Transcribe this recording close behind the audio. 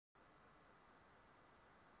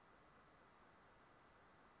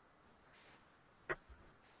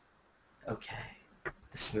Okay. The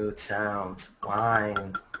smooth sounds,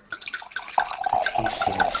 wine, the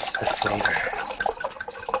tastiness, the flavor.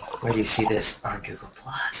 Where do you see this? On Google+.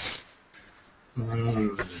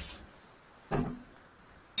 Savor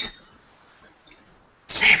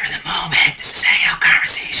the moment. This is Hangout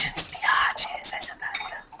Conversations. Cheers. I said that.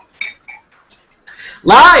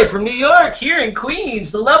 Live from New York, here in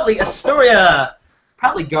Queens, the lovely Astoria.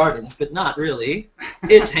 Probably Gardens, but not really.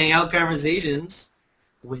 It's Hangout Conversations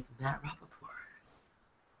with Matt Rappaport.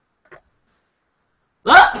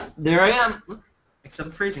 Ah, there I am. Except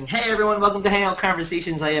I'm freezing. Hey everyone, welcome to Hangout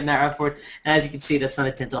Conversations. I am Matt Rappaport, and as you can see, that's not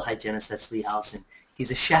a dental hygienist, that's Lee Allison. He's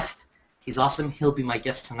a chef. He's awesome. He'll be my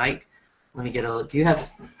guest tonight. Let me get a... Do you have...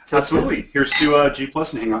 Absolutely. Here's to G+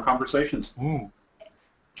 and Hangout Conversations.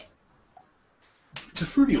 It's a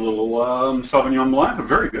fruity little Sauvignon Blanc.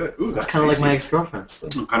 Very good. Ooh, that's kind of like my ex-girlfriend's.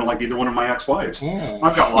 Kind of like either one of my ex-wives. Yeah.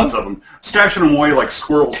 I've got lots of them. Stashing them away like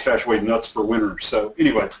squirrels stash away nuts for winter. So,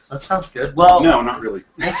 anyway. That sounds good. Well... No, not really.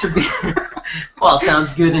 Thanks for being... Well, it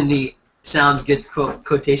sounds good in the... Sounds good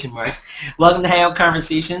quotation marks. Welcome to Hangout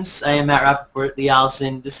Conversations. I am Matt Rappaport, Lee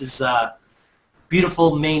Allison. This is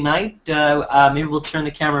beautiful May night. Maybe we'll turn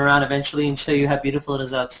the camera around eventually and show you how beautiful it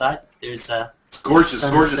is outside. There's it's gorgeous,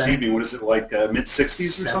 gorgeous evening. What is it, like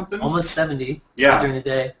mid-60s or something? Almost 70 during the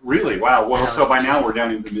day. Really? Wow. Well, so by now we're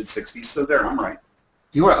down in the mid-60s, so there, I'm right.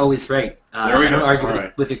 You are always right. There we I don't go.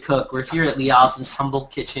 argue with the cook. We're here at Lee Allison's humble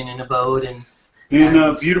kitchen and abode. In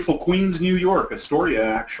beautiful Queens, New York, Astoria,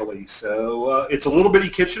 actually. So it's a little bitty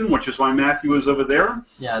kitchen, which is why Matthew is over there.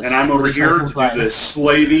 Yeah, and I'm over here to do the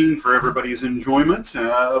slaving for everybody's enjoyment.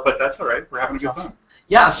 But that's all right. We're having a good time.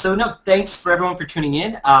 Yeah, so no, thanks for everyone for tuning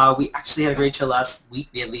in. We actually had a great show last week.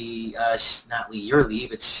 We had Lee, not Lee, your Lee,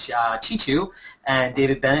 but Chichu and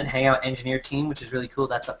David Bennett, Hangout Engineer Team, which is really cool.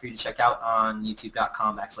 That's up for you to check out on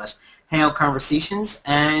youtube.com/Hangout Conversations.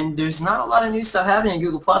 And there's not a lot of new stuff happening in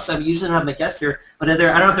Google+. I usually don't have my guests here, but I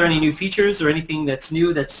don't know if there are any new features or anything that's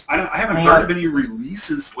new that's... I haven't heard of any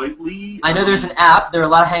releases lately. I know there's an app. There are a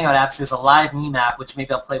lot of Hangout apps. There's a live meme app, which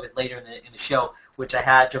maybe I'll play with later in the show, which I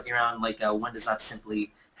had joking around, like, one does not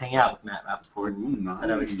simply hang out with Matt Rappaport. Ooh, nice.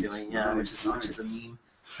 That I was doing, yeah, which is a meme.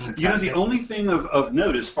 You know, the only thing of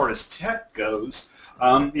note as far as tech goes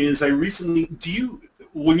is I recently,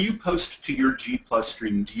 when you post to your G+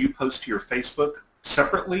 stream, do you post to your Facebook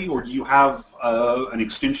separately, or do you have an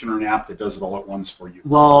extension or an app that does it all at once for you?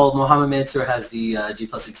 Well, Mohammed Mansour has the G+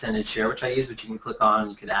 extended share, which I use, which you can click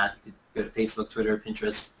on. You could add, you could go to Facebook, Twitter,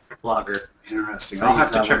 Pinterest, Blogger. Interesting. I'll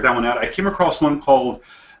have to check that one out. I came across one called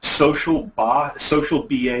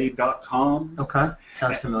socialba.com. Okay,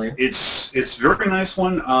 sounds familiar. It's a very nice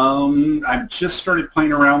one. I've just started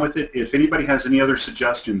playing around with it. If anybody has any other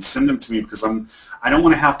suggestions, send them to me because I don't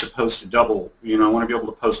want to have to post a double. You know, I want to be able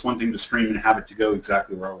to post one thing to stream and have it to go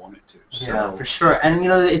exactly where I want it to. So. Yeah, for sure. And you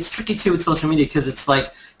know, it's tricky too with social media because it's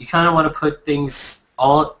like you kind of want to put things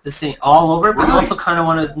all over, but you also kind of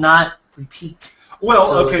want to not repeat.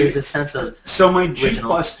 Well, so okay. There's a sense of so my G+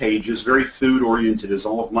 page is very food-oriented, as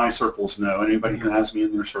all of my circles know, anybody who has me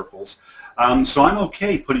in their circles. So I'm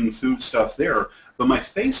okay putting food stuff there. But my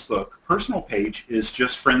Facebook personal page is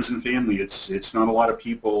just friends and family. It's not a lot of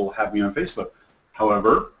people have me on Facebook.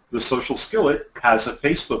 However, the Social Skillet has a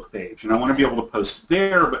Facebook page, and I want to be able to post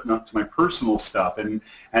there, but not to my personal stuff. And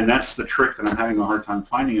that's the trick that I'm having a hard time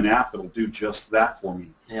finding an app that'll do just that for me.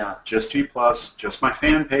 Yeah. Just G+, just my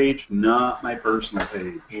fan page, not my personal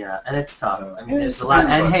page. Yeah, and it's tough. I mean, there's a lot,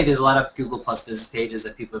 and hey, there's a lot of Google+ business pages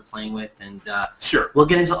that people are playing with, and sure. We'll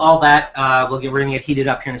get into all that. We're going to get heated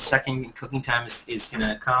up here in a second. Cooking time is going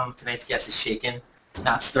to come. Tonight's guest is shaken,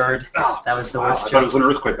 not stirred. Oh, that was the worst. I thought it was an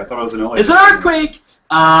earthquake. I thought it was an LA. It's an earthquake!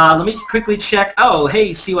 Let me quickly check. Oh,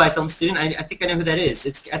 hey, CY Film Student. I think I know who that is.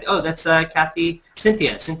 That's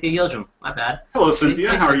Cynthia Yildrum. My bad. Hello,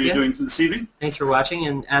 Cynthia. How are you doing this evening? Thanks for watching.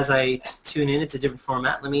 And as I tune in, it's a different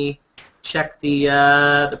format. Let me check the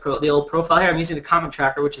old profile here. I'm using the comment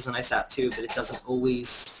tracker, which is a nice app too, but it doesn't always.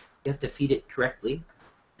 You have to feed it correctly.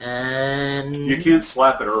 And you can't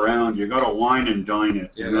slap it around. You got to wine and dine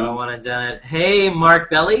it. You're going to want to dine it. Hey, Mark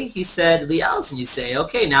Belly. He said, Lee Allison, you say,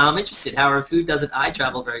 okay, now I'm interested. However, food doesn't eye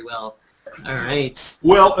travel very well. All right.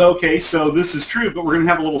 Well, okay, so this is true, but we're going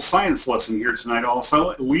to have a little science lesson here tonight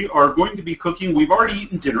also. We are going to be cooking. We've already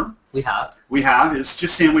eaten dinner. We have. It's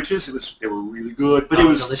just sandwiches. They were really good, but it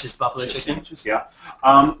was delicious buffalo chicken. Sandwiches, yeah.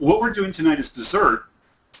 What we're doing tonight is dessert,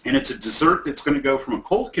 and it's a dessert that's going to go from a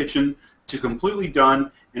cold kitchen to completely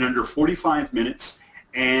done in under 45 minutes,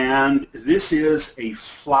 and this is a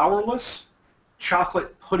flourless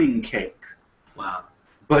chocolate pudding cake. Wow.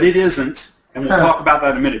 But it isn't And we'll talk about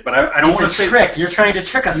that in a minute. But I don't want to say... It's a trick. You're trying to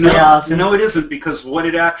trick us, no, Allison. No, it isn't, because what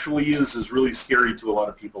it actually is really scary to a lot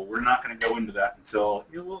of people. We're not going to go into that until...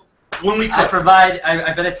 when we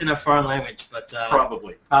I bet it's in a foreign language, but...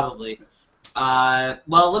 Probably. Probably.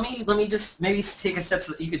 Well, let me just maybe take a step.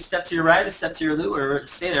 So you could step to your right, or step to your left, or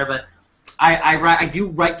stay there. But I do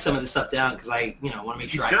write some of this stuff down because I want to make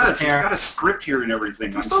sure I prepare. He's got a script here and everything.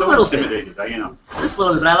 I'm Just a so little intimidated. Just a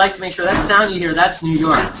little bit, but I like to make sure that sound you hear, that's New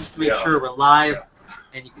York, just to make sure we're live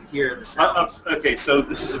and you can hear the sound. Okay, so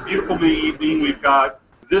this is a beautiful May evening. We've got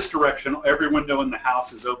this direction. Every window in the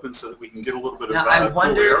house is open so that we can get a little bit of now, I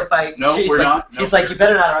wonder if I... No, we're not. She's like, you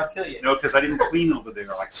better not, or I'll kill you. No, because I didn't clean over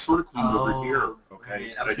there. I sort of cleaned over here.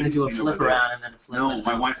 Okay. I was going to do a flip around and then a flip. No,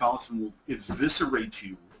 my wife Allison will eviscerate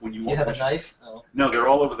you when you walk. You have a knife? Oh. No, they're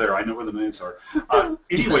all over there. I know where the knives are.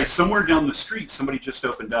 Anyway, somewhere down the street, somebody just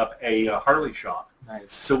opened up a Harley shop. Nice.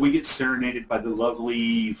 So we get serenaded by the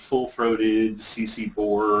lovely, full-throated CC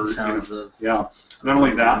Board. Yeah. Not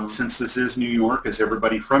only that, since this is New York, as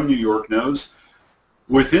everybody from New York knows,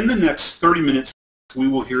 within the next 30 minutes, we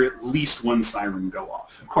will hear at least one siren go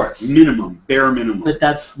off. Of course. Minimum, bare minimum. But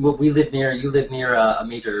that's what we live near. You live near a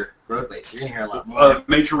major roadway, so you're going to hear a lot more.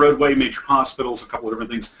 Major roadway, major hospitals, a couple of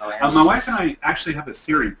different things. My wife and I actually have a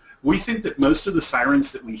theory. We think that most of the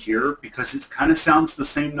sirens that we hear, because it kind of sounds the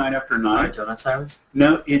same night after night. Donut sirens?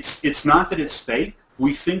 No, it's not that it's fake.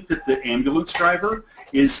 We think that the ambulance driver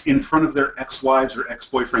is in front of their ex-wives or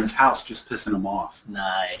ex-boyfriend's house just pissing them off.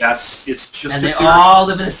 Nice. It's just and they all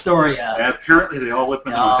live in Astoria. And apparently they all live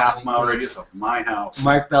in a half-mile radius of my house.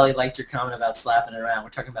 Mark Belly liked your comment about slapping it around. We're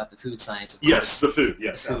talking about the food science. Yes, the food.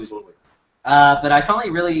 Yes, absolutely. But I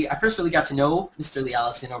first really got to know Mr. Lee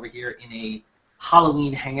Allison over here in a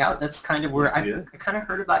Halloween hangout. That's kind of where I kind of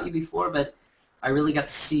heard about you before, but I really got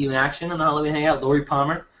to see you in action on the Halloween hangout. Lori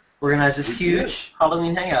Palmer organized this huge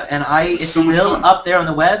Halloween hangout, and it's still up there on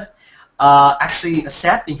the web. Actually, a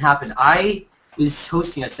sad thing happened. I was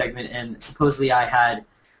hosting a segment, and supposedly I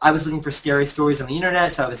was looking for scary stories on the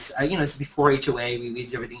internet. So I was, this is before HOA. We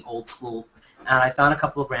did everything old school, and I found a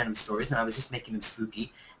couple of random stories, and I was just making them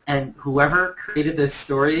spooky. And whoever created those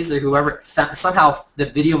stories, or whoever somehow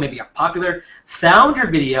the video maybe got popular, found your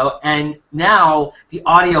video, and now the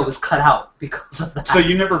audio was cut out because of that. So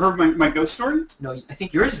you never heard my ghost story? No, I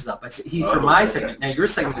think yours is up. For my segment. Now your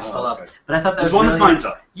segment is still up. But I thought that was as long as mine's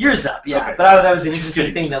up. Yours up, yeah. Okay. But I thought that was an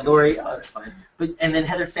interesting thing that Lori. Oh, that's fine. But and then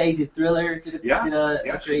Heather Faye did Thriller. Did a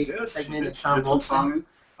great segment. And Tom Wilson.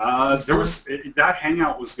 That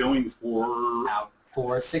hangout was going for.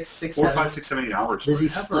 4, 6, 5, 6, 7, 8 hours. Lizzie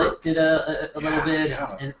Split did a little bit.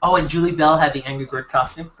 Yeah. And Julie Bell had the Angry Bird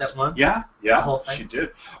costume, that one. Yeah, she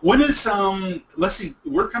did. When is, let's see,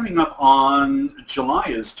 we're coming up on July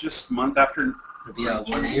is just a month after. It'll be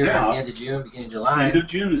 1 year at the end of June, beginning of July. End of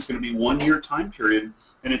June is going to be 1 year time period.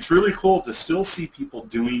 And it's really cool to still see people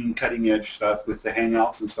doing cutting edge stuff with the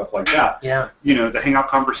hangouts and stuff like that. Yeah. The hangout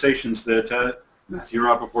conversations that Matthew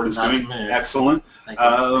Rappaport is doing. Excellent.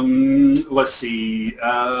 Let's see.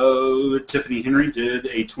 Tiffany Henry did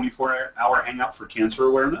a 24-hour hangout for cancer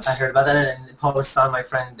awareness. I heard about that, and Paul Son, my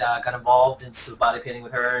friend, got involved in some body painting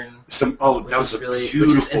with her. And that was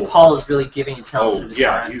beautiful. And Paul is really giving it talent.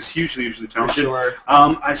 He's hugely talented. For sure.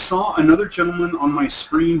 I saw another gentleman on my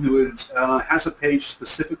screen who has a page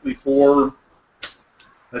specifically for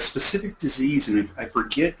a specific disease, and I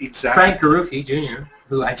forget exactly. Frank Garucki, Jr.,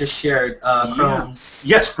 who I just shared, Crohn's.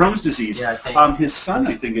 Yes, Crohn's disease. Yeah, I think. His son,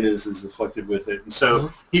 I think it is afflicted with it, and so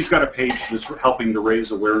he's got a page that's helping to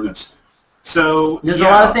raise awareness. So there's a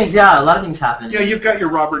lot of things. Yeah, a lot of things happen. Yeah, you've got your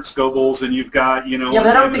Robert Scobles, and you've got Yeah, but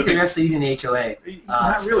I don't think they're actually using the HOA.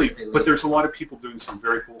 Not really, but there's a lot of people doing some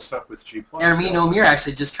very cool stuff with G+. Ermine O'Meara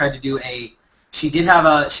actually just tried to do she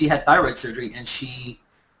had thyroid surgery, and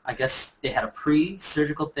I guess they had a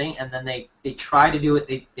pre-surgical thing, and then they tried to do it.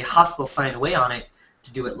 The hospital signed away on it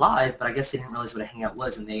to do it live, but I guess they didn't realize what a hangout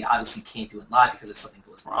was, and they obviously can't do it live because if something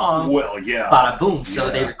goes wrong, well, yeah, bada boom. So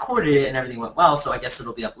they recorded it, and everything went well. So I guess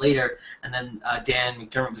it'll be up later. And then Dan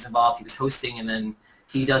McDermott was involved. He was hosting, and then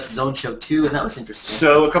he does his own show too, and that was interesting.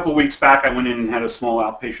 So a couple of weeks back, I went in and had a small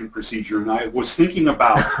outpatient procedure, and I was thinking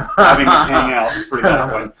about having a hangout for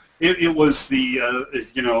that one. It was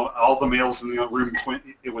all the males in the room.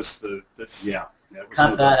 It was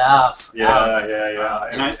Cut that out. Yeah.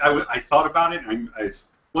 And I thought about it, and I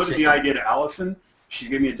floated the idea to Allison. She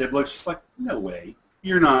gave me a dead look. She's like, "No way,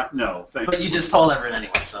 you're not. No, thank you." But you just told everyone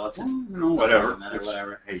anyway, so it's whatever.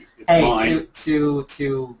 Whatever. Hey, it's mine.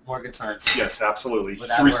 To more good times. Yes, absolutely.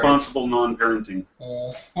 Responsible non-parenting.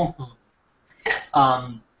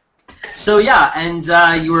 So yeah, and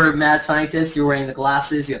you were a mad scientist. You were wearing the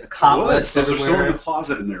glasses. You had the cobwebs Those are everywhere. still in the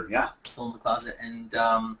closet in there. Yeah. Still in the closet, and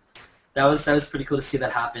that was pretty cool to see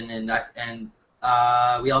that happen. And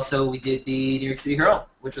we did the New York City H.I.R.L,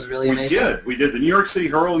 which was really amazing. We did the New York City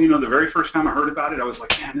H.I.R.L. You know, the very first time I heard about it, I was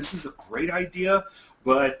like, man, this is a great idea,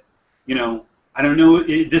 but you know, I don't know.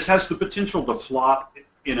 This has the potential to flop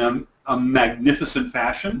in a magnificent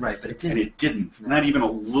fashion. Right, but it didn't. And it didn't. Not even a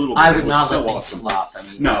little bit. I would not let things flop. I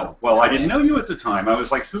mean, no. Well, I didn't know you at the time. I was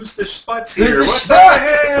like, who's this Sputz Who's here? this Sputz?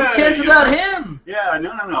 Who cares about him? Yeah,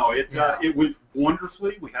 no. It went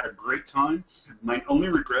wonderfully. We had a great time. My only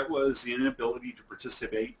regret was the inability to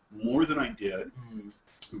participate more than I did.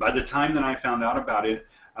 By the time that I found out about it,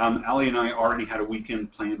 Allie and I already had a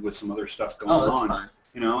weekend planned with some other stuff going on. Fine.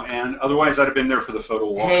 You know, and otherwise I'd have been there for the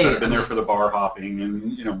photo walks. I'd have been there for the bar hopping,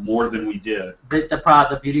 and you know, more than we did.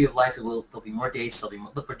 The beauty of life, there'll be more dates.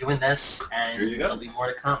 Look, we're doing this, and there'll be more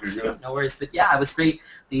to come. So no worries. But yeah, it was great.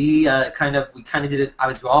 We kind of did it.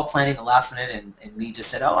 We were all planning the last minute, and Lee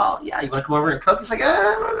just said, "Oh, well, yeah, you want to come over and cook?" It's like,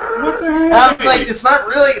 what the heck? I was like, it's not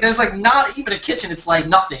really. There's like not even a kitchen. It's like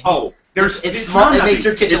nothing. Oh, it's small. It makes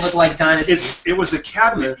your kitchen look like dynasty. It was a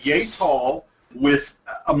cabinet yay tall with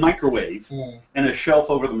a microwave and a shelf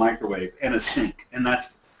over the microwave and a sink,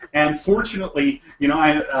 and fortunately, you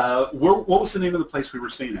know, what was the name of the place we were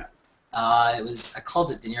staying at? I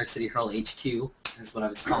called it the New York City H.I.R.L HQ, is what I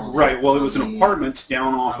was calling it. Right. Well, it was an apartment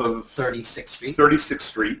down off of 36th Street. 36th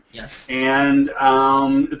Street. Yes. And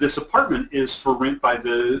this apartment is for rent by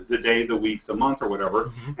the day, the week, the month, or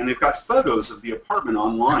whatever. And they've got photos of the apartment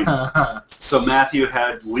online. So Matthew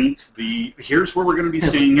had linked here's where we're going to be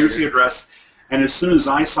staying. Here's the address. And as soon as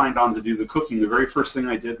I signed on to do the cooking, the very first thing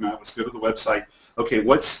I did, Matt, was go to the website. Okay,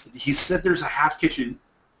 he said there's a half kitchen.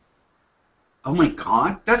 Oh my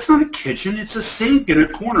God, that's not a kitchen. It's a sink in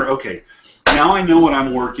a corner. Okay, now I know what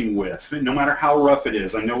I'm working with. No matter how rough it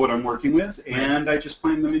is, I know what I'm working with, and I just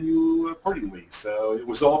planned the menu accordingly. So it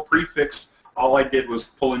was all prefixed. All I did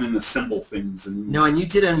was pull in and assemble things. And you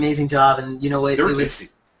did an amazing job, and you know what? They were tasty.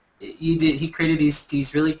 He created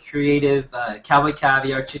these really creative cowboy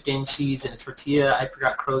caviar, chicken, cheese, and a tortilla. I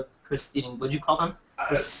forgot crostini. What'd you call them?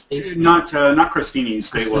 Not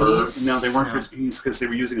crostinis. They weren't crostinis because they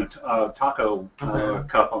were using a taco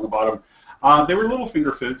cup on the bottom. They were little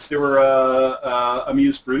finger foods. They were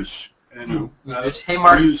amuse-bouche. Hey,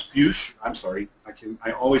 Mark. Amuse-bouche. I'm sorry.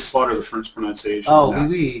 I always slaughter the French pronunciation. Oh,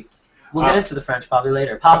 oui. We'll get into the French probably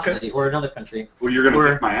later, possibly, okay. Or another country. Well, you're going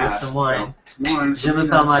to kick my ass. Some wine. Je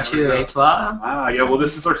m'appelle Mathieu, et toi? Yeah, well,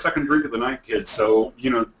 this is our second drink of the night, kids, so, you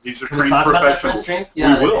know, these are Can trained we talk professionals. About that first drink?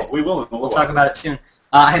 Yeah, we will. We'll talk about it soon.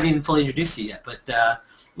 I haven't even fully introduced you yet, but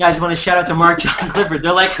yeah, I just want to shout out to Mark John Clifford.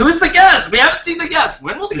 They're like, who's the guest? We haven't seen the guest.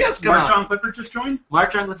 When will the guest come Mark John Clifford just joined?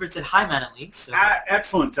 Mark John Clifford said, hi, man, at least. So.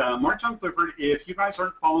 Excellent. Mark John Clifford, if you guys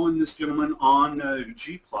aren't following this gentleman on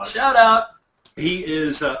G+. Shout out. He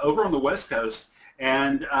is over on the West Coast,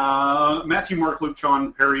 and Matthew, Mark, Luke,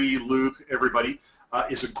 John, Perry, Luke, everybody,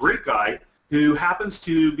 is a great guy who happens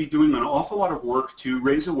to be doing an awful lot of work to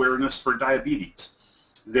raise awareness for diabetes.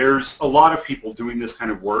 There's a lot of people doing this kind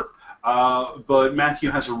of work, but Matthew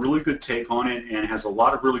has a really good take on it and has a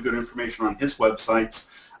lot of really good information on his websites.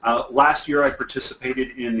 Last year I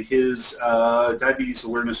participated in his Diabetes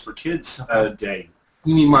Awareness for Kids Day.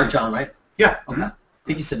 You mean Mark John, right? Yeah. Okay. I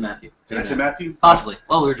think you said Matthew. Did I say Matthew? Possibly.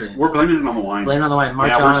 Well, we were drinking. We're blaming it on the wine. Blaming it on the wine. Mark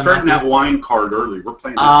yeah, John we're starting that wine card early. We're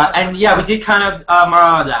playing and yeah, we did kind of,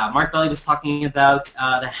 Mark Belly was talking about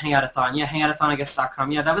the Hangout-a-thon. Yeah,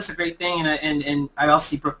 hangoutsonair.com. Yeah, that was a great thing, and I also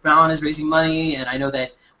see Brooke Brown is raising money, and I know that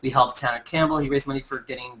we helped Tanner Campbell. He raised money for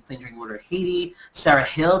getting clean drinking water in Haiti. Sarah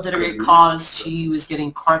Hill did a great cause. She was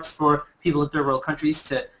getting carts for people in third world countries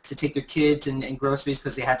to take their kids and groceries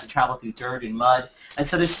because they had to travel through dirt and mud. And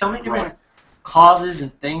so there's so many different causes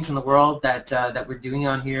and things in the world that we're doing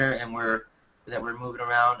on here and that we're moving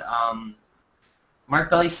around.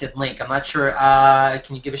 Mark Belly said link. I'm not sure.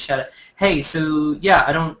 Can you give a shout out? Hey, so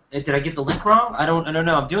yeah, did I get the link wrong? I don't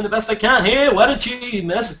know. I'm doing the best I can here. Why don't you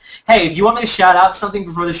miss? Hey, if you want me to shout out something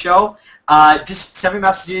before the show, just send me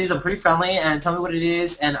messages. I'm pretty friendly and tell me what it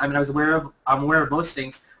is. And I mean, I'm aware of most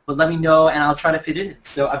things. But let me know, and I'll try to fit in.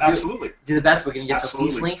 So absolutely, do the best. We're going to get some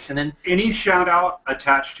these links, and then any shout out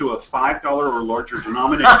attached to a $5 or larger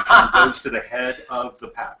denomination goes to the head of the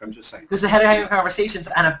pack. I'm just saying. Goes to the head of conversations,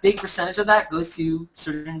 and a big percentage of that goes to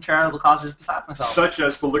certain charitable causes besides myself, such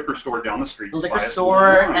as the liquor store down the street. The liquor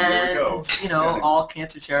store, and all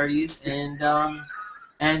cancer charities, and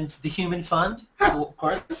the Human Fund, of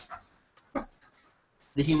course.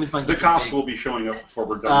 The human fun. The cops will be showing up before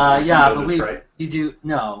we're done. Yeah, but right? you do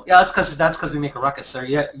no. Yeah, that's because we make a ruckus, sir.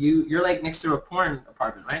 You're like next to a porn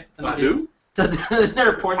apartment, right? Who? Is there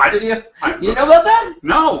a porn studio? You I, know about that?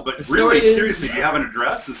 No, but really, seriously, do you have an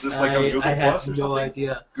address? Is this like on Google Plus or something? No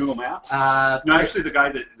idea. Google Maps? No, actually, the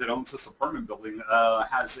guy that owns this apartment building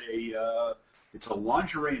has it's a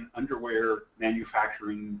lingerie and underwear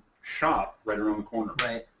manufacturing shop right around the corner.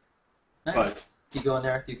 Right. Nice. But, do you go in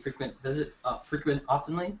there? Do you frequent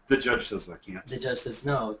oftenly? The judge says I can't. The judge says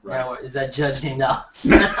no. Right. Now, is that judge named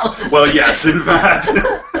Allison? Well, yes, in fact.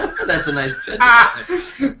 That's a nice judge.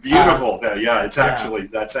 Beautiful. Yeah, it's actually,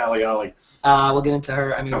 that's Ali. We'll get into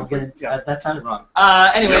her. I mean, that sounded wrong.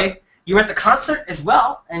 Anyway, you were at the concert as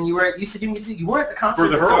well, and you said you were at the concert. For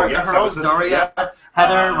the H.I.R.L, yes. Astoria,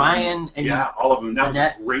 Heather, Ryan, and all of them. That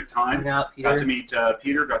Lynette, was a great time. Peter. Got to meet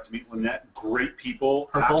Peter, got to meet Lynette. Great people.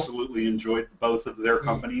 Purple. Absolutely enjoyed both of their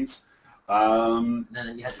companies. Then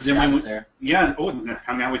you had the there. Yeah,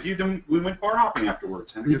 hung out with you. Then we went bar hopping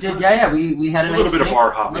afterwards. We did, yeah. We had a little bit of bar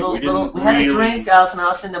hopping. We had a drink,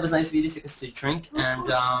 Allison. That was nice of you to take us to drink, and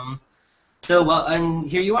and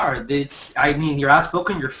here you are. I mean, you're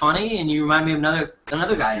outspoken, you're funny, and you remind me of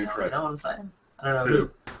another guy. You know what I'm saying? I don't know who.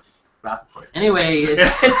 Rappaport. Anyway, it's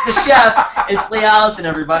the chef. It's Lee Allison,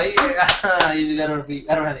 everybody. I don't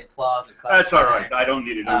have any applause or claps. That's all right. I don't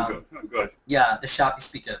need it. I'm good. Yeah, the shop you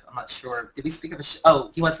speak of. I'm not sure. Did we speak of a shop? Oh,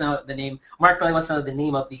 he wants to know the name. Mark really wants to know the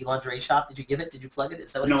name of the lingerie shop. Did you give it? Did you plug it?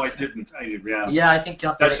 Is that what No, I didn't. Yeah, I think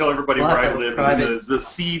you'll have to tell everybody where I live. And the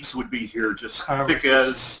thieves would be here, just thick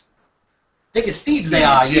as thieves they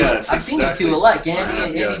are. Yes, I've seen you two alike,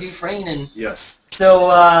 Andy Dufresne, and yes. So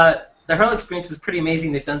the H.I.R.L experience was pretty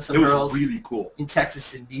amazing. They've done some H.I.R.Ls. It was really cool. In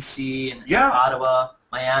Texas and D.C. and Ottawa,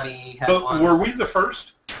 Miami. But were we the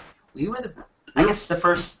first? We were I guess the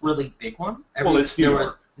first really big one. It's New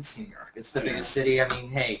York. It's New York. It's the biggest city. I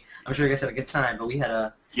mean, hey, I'm sure you guys had a good time, but we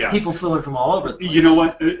had people flew in from all over the place. You know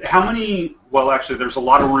what? How many? Well, actually, there's a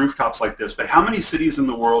lot of rooftops like this. But how many cities in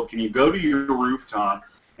the world can you go to your rooftop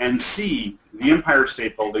and see the Empire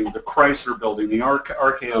State Building, the Chrysler Building, the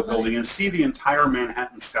RKO Building, and see the entire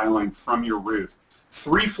Manhattan skyline from your roof?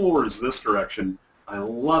 3 floors this direction. I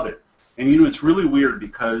love it. And, it's really weird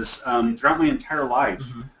because throughout my entire life,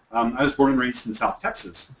 I was born and raised in South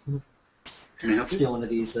Texas. Can I help you? Still one of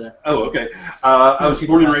these. Oh, okay. I was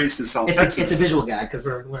born and raised in South Texas. It's a visual gag because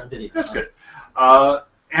we're on video. That's good.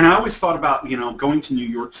 And I always thought about, going to New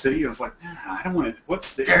York City. I was like, I don't want to.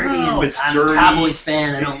 What's the dirty? It's I'm dirty. a Cowboys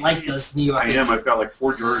fan. I don't like those New York. I am. I've got like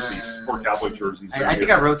 4 jerseys, 4 Cowboy jerseys. I think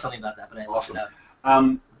I wrote something about that, but I lost it out.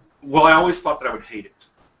 Well, I always thought that I would hate it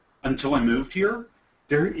until I moved here.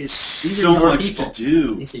 There is so much to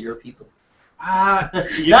do. These are your people. All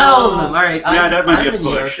right. Yeah, that might be a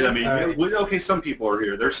push. I mean, okay, some people are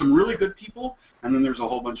here. There's some really good people, and then there's a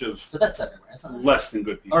whole bunch of that's everywhere. Less than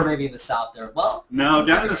good people. Or maybe in the South there. Well, no,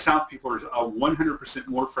 down in the South, people are 100%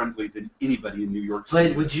 more friendly than anybody in New York City.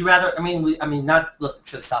 But would you rather? I mean, not look. I'm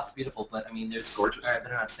sure the South's beautiful, but I mean, there's gorgeous. All right,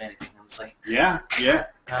 better not say anything. I'm just like. Yeah.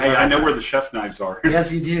 Hey, I know where the chef knives are.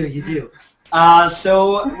 Yes, you do. You do.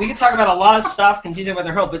 So we can talk about a lot of stuff, continue with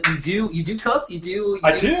the H.I.R.L, but you do cook.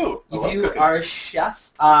 I do. You are a chef.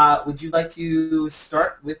 Would you like to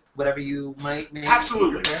start with whatever you might make?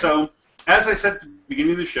 Absolutely. So, as I said at the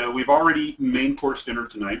beginning of the show, we've already main course dinner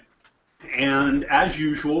tonight, and as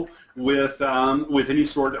usual, with any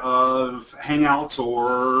sort of hangouts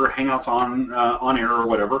or hangouts on air or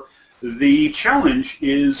whatever, the challenge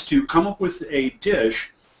is to come up with a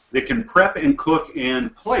dish that can prep and cook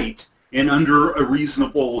and plate in under a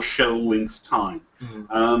reasonable show length time.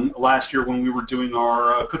 Last year when we were doing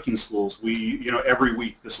our cooking schools, every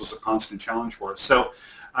week this was a constant challenge for us. So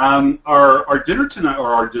our dinner tonight, or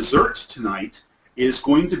our dessert tonight, is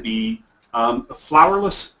going to be a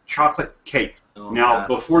flourless chocolate cake. Now,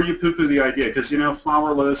 before you poo-poo the idea, because,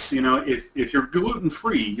 flourless, if you're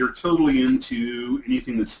gluten-free, you're totally into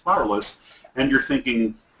anything that's flourless, and you're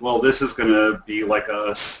thinking, well, this is going to be like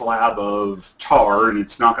a slab of tar, and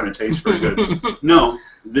it's not going to taste very good. No,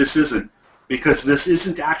 this isn't, because this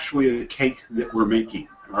isn't actually a cake that we're making,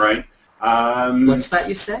 all right? What's that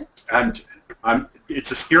you say? It's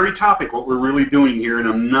a scary topic, what we're really doing here, and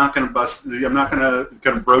I'm not going to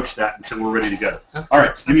broach that until we're ready to go. Okay. All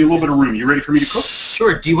right, give me a little bit of room. You ready for me to cook?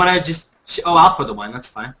 Sure. Do you want to just... Oh, I'll pour the wine. That's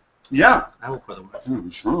fine. Yeah. I will pour the wine.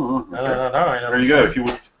 Sure. Okay. No. There you go. If you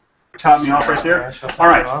would top me off right there. All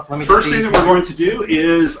right. First thing that we're going to do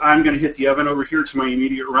is I'm going to hit the oven over here to my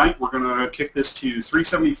immediate right. We're going to kick this to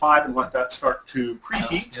 375 and let that start to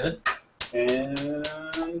preheat. Good.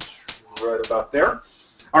 And right about there.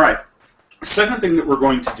 All right. Second thing that we're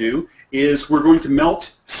going to do is we're going to melt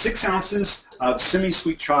 6 ounces of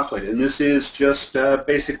semi-sweet chocolate, and this is just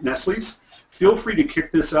basic Nestle's. Feel free to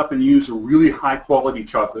kick this up and use a really high-quality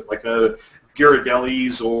chocolate, like a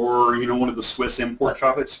Ghirardelli's or one of the Swiss import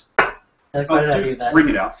chocolates. Why did I do that? Bring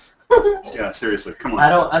it out. Yeah, seriously, come on. I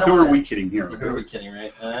don't Who are we kidding here? Who are we kidding,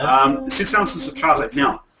 right? 6 ounces of chocolate.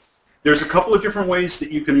 Now, there's a couple of different ways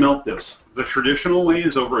that you can melt this. The traditional way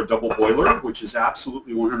is over a double boiler, which is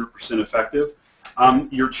absolutely 100% effective.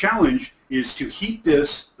 Your challenge is to heat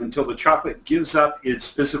this until the chocolate gives up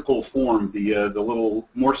its physical form, the little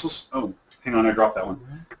morsels. Oh, hang on, I dropped that one.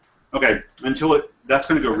 Okay, that's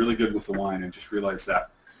going to go really good with the wine. I just realized that.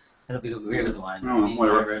 It'll be weird with the wine. Oh,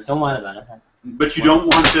 whatever. Don't whine about it. But you don't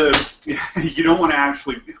want to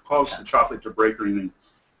actually cause the chocolate to break or anything.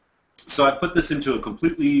 So I put this into a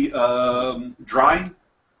completely dry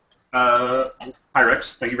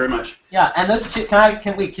Pyrex. Thank you very much. Yeah, and those chips.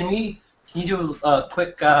 Can you do a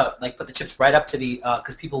quick put the chips right up to the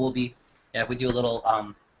because people will be if we do a little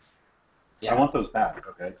I want those back.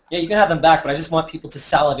 Okay. Yeah, you can have them back, but I just want people to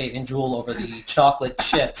salivate and drool over the chocolate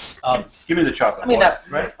chips. Give me the chocolate. I mean that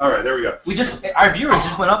right. All right, there we go. Our viewers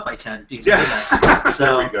just went up by 10 because of that. So,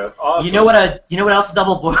 there we go. Awesome. You know what else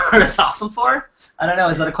double boiler is awesome for? I don't know.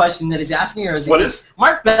 Is that a question that he's asking, or is what is?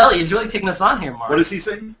 Mark Belly is really taking us on here, Mark. What is he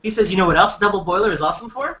saying? He says, you know what else double boiler is awesome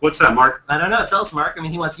for? What's that, Mark? I don't know. Tell us, Mark. I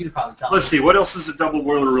mean, he wants you to probably tell us. Let's see. What else is a double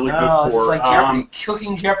boiler really good for? It's like Jeopardy.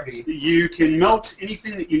 Cooking Jeopardy. You can melt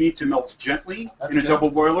anything that you need to melt gently in a double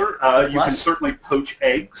boiler. You can certainly poach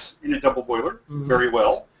eggs in a double boiler very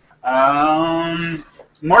well.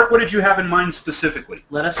 Mark, what did you have in mind specifically?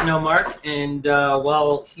 Let us know, Mark. And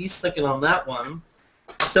while he's clicking on that one,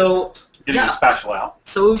 so getting the spatula out.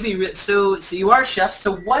 So it would be so you are a chef.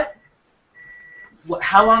 So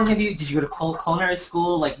how long did you go to culinary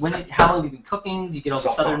school? Like how long have you been cooking? Did you get all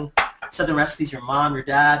the southern recipes? Your mom, your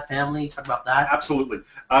dad, family? Talk about that. Absolutely.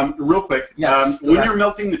 Real quick, when you're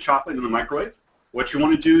melting the chocolate in the microwave, what you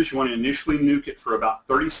want to do is you want to initially nuke it for about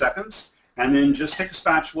 30 seconds, and then just take a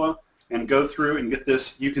spatula and go through and get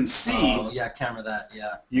this. You can see. Oh yeah, camera that.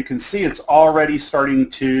 Yeah. You can see it's already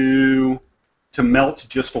starting to melt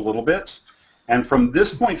just a little bit. And from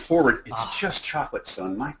this point forward, it's just chocolate,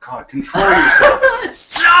 son. My God, control yourself.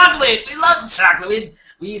 It's chocolate. We love chocolate.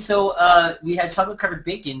 We had chocolate-covered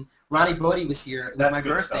bacon. Ronnie Brody was here. It was my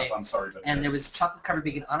birthday. Stuff. I'm sorry, but and there was chocolate-covered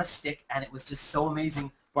bacon on a stick, and it was just so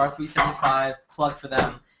amazing. Bar 375, plug for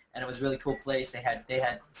them, and it was a really cool place. They had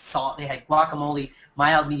salt, they had guacamole,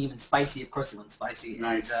 mild, medium, and spicy. Of course, it wasn't spicy.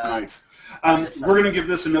 Nice, nice. We're going to give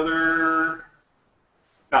this another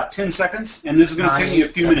about 10 seconds, and this is going to take me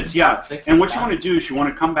a few minutes. Yeah, and what you want to do is you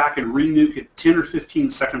want to come back and re-nuke it 10 or 15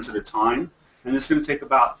 seconds at a time, and this is going to take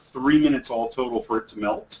about 3 minutes all total for it to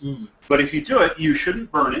melt. But if you do it, you shouldn't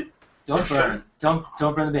burn it. Don't burn.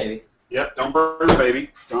 Don't burn the baby. Yep, don't burn the baby.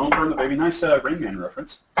 Don't burn the baby. Nice Rain Man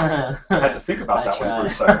reference. I had to think about that one for a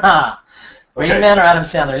second. Rain Man or Adam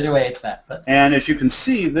Sandler, either way, it's that. But. And as you can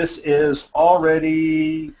see, this is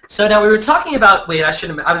already. So now we were talking about. Wait, I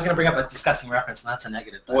shouldn't. I was going to bring up a disgusting reference, and that's a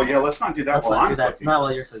negative. Well, yeah, let's not do that while I'm cooking. Not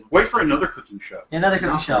while you're cooking. Wait for another cooking show. Yeah, another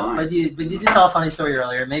cooking show. But you did tell a funny story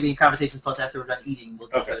earlier. Maybe in Conversations Plus after we're done eating, we'll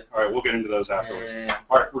get to it. All right, we'll get into those afterwards. Yeah.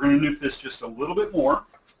 All right, we're going to nuke this just a little bit more.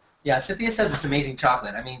 Yeah, Cynthia says it's amazing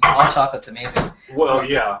chocolate. I mean, all chocolate's amazing. Well,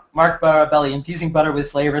 yeah. Mark Belly, infusing butter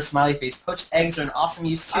with flavor, smiley face. Poached eggs are an awesome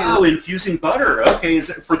use, too. Oh, infusing butter. Okay,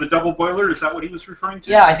 is it for the double boiler? Is that what he was referring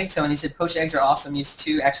to? Yeah, I think so. And he said poached eggs are awesome use,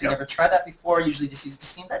 too. Actually, never tried that before. Usually just use the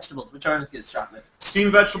steamed vegetables, which aren't as good as chocolate.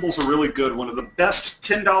 Steamed vegetables are really good. One of the best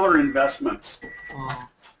 $10 investments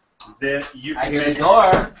that you can make. I hear the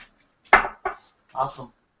door.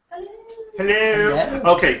 Awesome.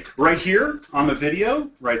 Hello. Okay, right here on the video,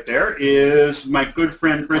 right there, is my good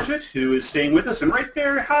friend Bridget, who is staying with us. And right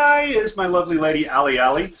there, hi, is my lovely lady, Allie.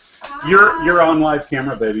 You're on live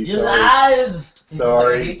camera, baby. You're live.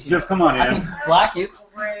 Sorry. Just come on in. I can block you.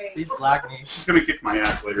 Please block me. She's going to kick my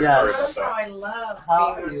ass later. Yeah. Sorry about that. I love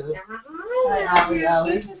How are you? Hi,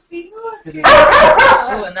 Allie. Good to see you.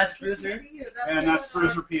 Oh, and that's Bruiser. And that's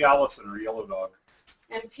Bruiser P. Allison, our yellow dog.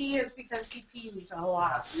 And P is because he pees a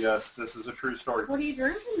lot. Yes, this is a true story. What are you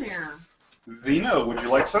drinking there? Vino, would you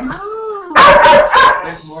like some? Oh.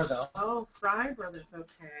 There's more, though. Oh, Fry Brothers,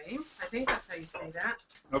 okay. I think that's how you say that.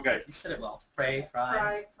 Okay. You said it well. Fry.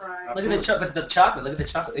 Fry. Look at the chocolate. Look at the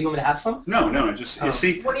chocolate. You want me to have some? No, just, you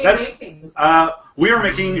see. What are you making? We are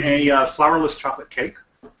making a flourless chocolate cake.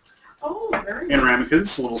 Oh, very in nice.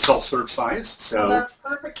 ramekins, a little self-serve size. So that's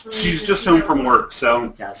perfect for me. She's just home from work,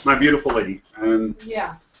 so my beautiful lady.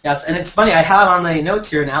 Yeah. Yes, and it's funny. I have on the notes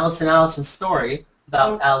here an Allison story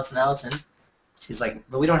about Allison. She's like,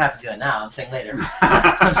 but we don't have to do that now. I'm saying later.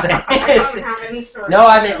 I'm saying, I don't have any stories. no,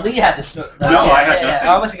 I meant Lee had the story. No, I had nothing.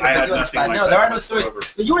 I wasn't going I to had put you on the nothing spot. like No, that there are no stories.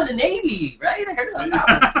 whatsoever. But you were in the Navy, right? I heard about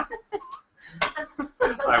that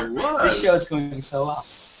one. I was. This show is going so well.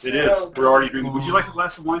 It is. We're already drinking. Would you like a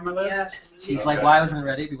glass of wine, my love? Yes. She's Okay. like, why wasn't it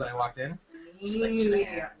ready when I walked in?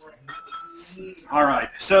 Yeah. All right.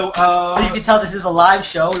 So, So you can tell this is a live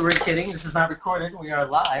show. We were kidding. This is not recorded. We are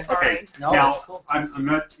live. okay. No, Now, that's cool. I'm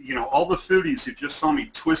not, all the foodies who just saw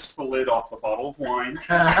me twist the lid off the bottle of wine.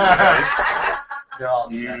 They're all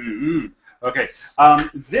upset. Mm-hmm. Okay.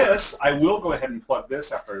 This, I will go ahead and plug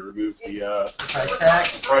this after I remove the Price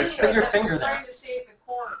tag. price Put tag. your finger I'm there. trying to save the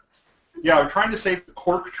corks. Yeah, I'm trying to save the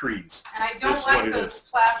cork trees. And I This don't is what like it those is.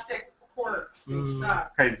 plastic corks. They Mm.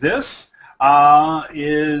 suck. Okay, this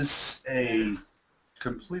is a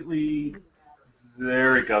completely,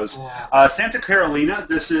 there it goes. Santa Carolina,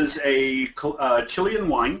 this is a Chilean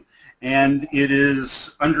wine, and it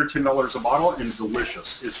is under $10 a bottle and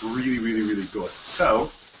delicious. It's really, really, really good. So,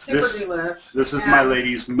 Super delish. this is my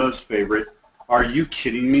lady's most favorite. Are you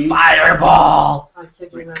kidding me? Fireball. I kid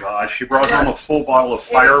Oh you my not. gosh, she brought home a full bottle of It's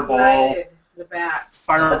Fireball, red, the back.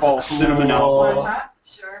 Fireball That's cinnamon cool. alcohol. Want that?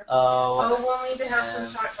 Sure. Oh, Oh, we'll need to have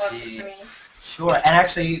some chocolate. gee. I mean, sure. And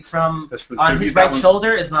actually, from That's the on foodie, his that right one's-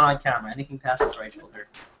 shoulder is not on camera. Anything past his right shoulder.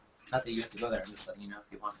 Not that you have to go there. I'm just letting you know if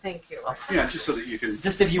you want. thank you. Yeah, just so that you can.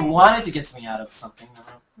 Just if you wanted to get something out of something.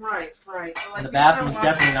 Right, right. Well, And the I bathroom's think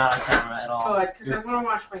I definitely not on camera at all. Good, because I want to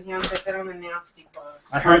wash my hands. I've been on a nasty bug.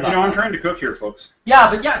 I All heard right, about I'm that. trying to cook here, folks. Yeah,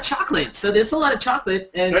 but yeah, chocolate. So there's a lot of chocolate,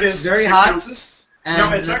 and That it's is very 6 hot. ounces. And No,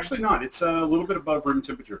 it's actually not. It's a little bit above room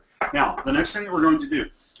temperature. Now, the next thing that we're going to do.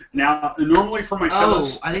 Now, normally for my Oh,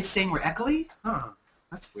 fellows, are they saying we're echoey? Huh,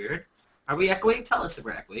 that's weird. Are we echoey? Tell us if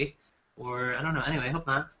we're echoey. Or, I don't know. Anyway, I hope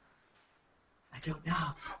not. I don't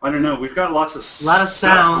know. I don't know. We've got lots of A lot of stuff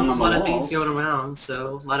sounds, on a lot the of things walls. going around,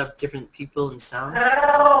 so a lot of different people and sounds.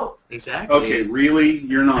 Oh! Exactly. Okay, really?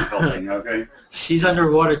 You're not helping, okay? She's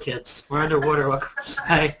underwater, kids. We're underwater. What can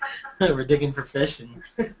I say? We're digging for fish and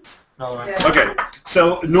all that. Yeah. Okay,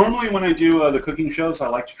 so normally when I do the cooking shows, I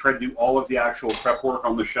like to try to do all of the actual prep work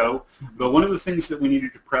on the show. But one of the things that we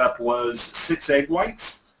needed to prep was 6 egg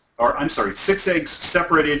whites, or I'm sorry, 6 eggs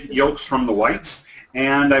separated yolks from the whites.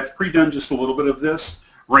 And I've pre-done just a little bit of this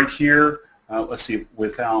right here. Let's see,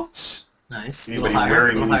 without Nice. anybody a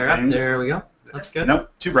wearing little higher up. anything. There we go. That's good. Nope,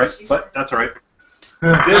 too bright, but that's all right.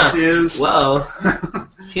 This is... Whoa.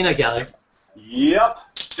 Peanut gallery. Yep,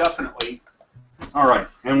 definitely. All right,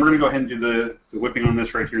 and we're going to go ahead and do the whipping on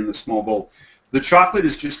this right here in this small bowl. The chocolate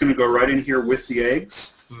is just going to go right in here with the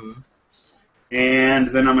eggs. Mm.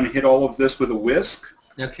 And then I'm going to hit all of this with a whisk.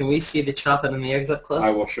 Now, can we see the chocolate and the eggs up close? I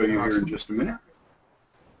will show you here in Awesome. just a minute.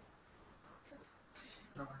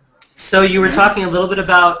 So you were talking a little bit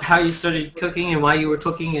about how you started cooking and why you were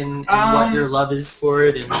cooking and what your love is for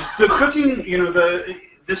it. And The cooking,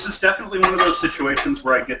 this is definitely one of those situations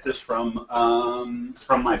where I get this from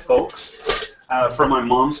my folks, from my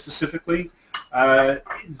mom specifically.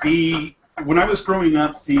 When I was growing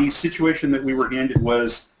up, the situation that we were handed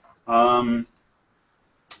was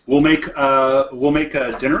we'll make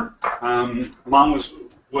a dinner. Mom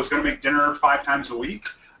was going to make dinner 5 times a week.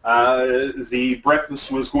 The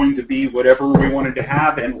breakfast was going to be whatever we wanted to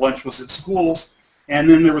have, and lunch was at schools. And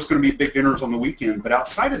then there was going to be big dinners on the weekend. But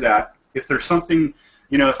outside of that, if there's something,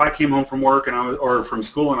 if I came home from work or from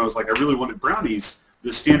school and I was like, I really wanted brownies,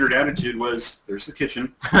 the standard attitude was, there's the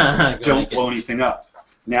kitchen, don't blow anything up.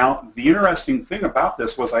 Now, the interesting thing about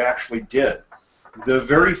this was I actually did. The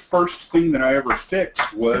very first thing that I ever fixed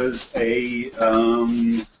was it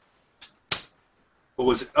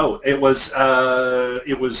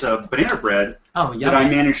was banana bread oh, that I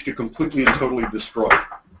yummy. managed to completely and totally destroy.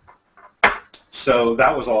 So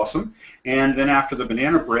that was awesome. And then after the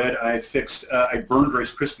banana bread, I burned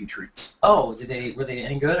Rice Krispie treats. Oh, were they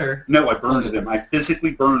any good or? No, I burned them. I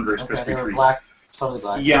physically burned Rice Okay, they Krispie were treats. black, totally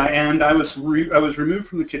black. Yeah, and I was removed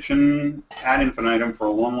from the kitchen ad infinitum for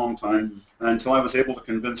a long, long time until I was able to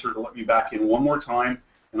convince her to let me back in one more time.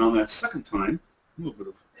 And on that second time, a little bit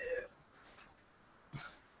of,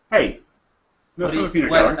 hey, no Filipino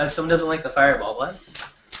gallery. Someone doesn't like the Fireball. What?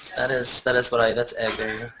 That's egg.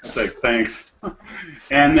 There you go. It's like, thanks.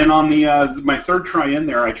 And then on my third try in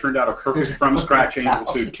there, I turned out a perfect from scratch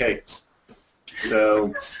angel food cake.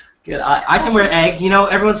 So. Good. I can wear egg.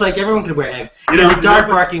 Everyone's like, everyone can wear egg. The dog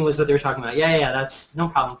barking was what they were talking about. Yeah, that's no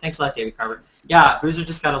problem. Thanks a lot, David Carver. Yeah, Bruiser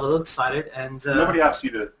just got a little excited, and... Nobody asked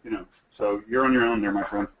you to, so you're on your own there, my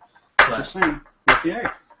friend. What? Just saying, with the egg.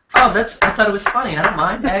 Oh, I thought it was funny. I don't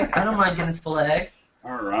mind egg. I don't mind getting full of egg.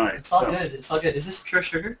 All right. It's all good. It's all good. Is this pure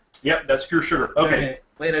sugar? Yep, that's pure sugar. Okay.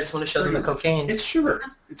 Wait, I just want to show them the cocaine. It's sugar.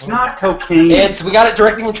 It's not cocaine. We got it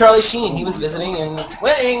directly from Charlie Sheen. He was visiting and it's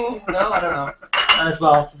winning. No, I don't know. Not as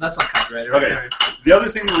well. That's not copyrighted. Okay. The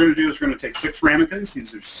other thing we're going to do is we're going to take 6 ramekins.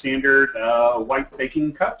 These are standard white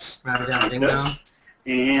baking cups. Round it down, like ding this. dong.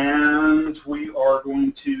 And we are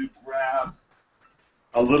going to grab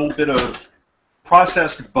a little bit of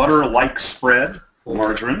processed butter-like spread,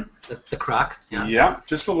 margarine. The crock. Yeah. Yeah,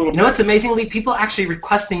 just a little bit. You know what's amazingly? People actually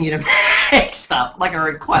requesting you to make stuff, like a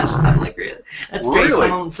request. I'm like, that's great.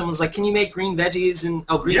 Really? Someone's like, can you make green veggies and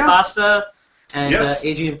green Yeah. pasta and Yes.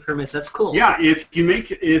 Adrian permits? That's cool. Yeah,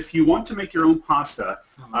 if you want to make your own pasta,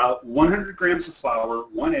 100 grams of flour,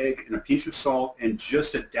 1 egg, and a pinch of salt, and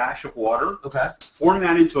just a dash of water. Okay. Form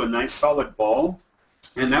that into a nice solid ball,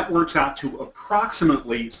 and that works out to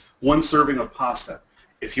approximately 1 serving of pasta.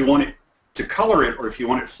 If you want it to color it, or if you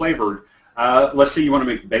want it flavored, let's say you want to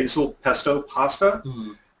make basil pesto pasta.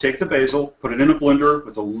 Take the basil, put it in a blender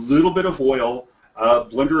with a little bit of oil,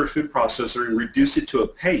 blender or food processor, and reduce it to a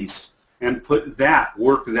paste, and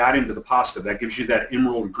work that into the pasta. That gives you that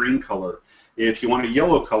emerald green color. If you want a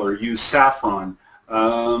yellow color, use saffron.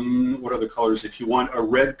 What other colors? If you want a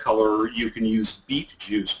red color, you can use beet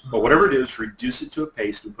juice. But whatever it is, reduce it to a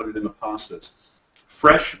paste and put it in the pastas.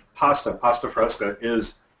 Fresh pasta, pasta fresca,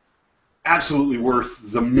 is absolutely worth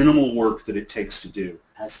the minimal work that it takes to do.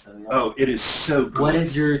 Pesto, yeah. Oh, it is so good. What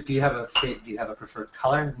is your? Do you have a preferred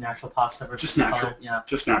color? Natural pasta versus Just natural. color? Yeah.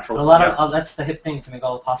 Just natural. A lot of that's the hip thing, to make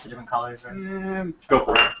all the pasta different colors, right? Go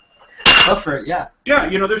for it. Go for it, yeah. Yeah,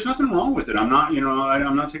 there's nothing wrong with it. I'm not,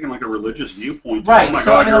 I'm not taking like a religious viewpoint. Right. Oh my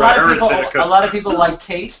So God, a you're lot a of people, heretic. a lot of people like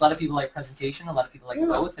taste. A lot of people like presentation. A lot of people like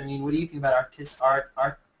both. I mean, what do you think about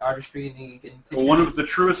artistry in the kitchen? Well, one of the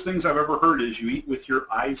truest things I've ever heard is you eat with your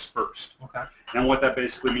eyes first. Okay. And what that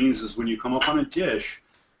basically means is when you come up on a dish,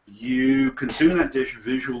 you consume that dish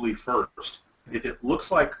visually first. If it looks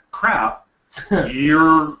like crap,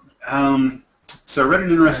 you're. So I read an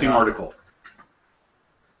interesting article.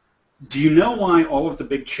 Do you know why all of the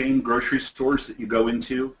big chain grocery stores that you go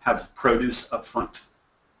into have produce up front?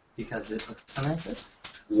 Because it looks so nice.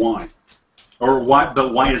 Why? Or why?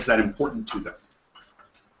 But why is that important to them?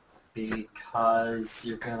 Because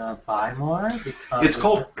you're gonna buy more. Because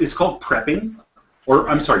It's called prepping, or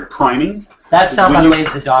I'm sorry, priming. That sound, by When the you- way,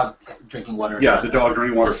 is the dog drinking water. Yeah, the dog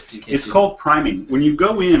drinking water. Just in case It's called priming. When you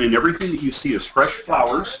go in and everything that you see is fresh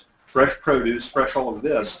flowers, fresh produce, fresh all of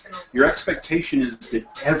this, your expectation is that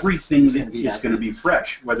everything is going to be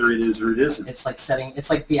fresh, whether it is or it isn't. It's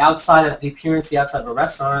like the outside of the appearance, the outside of a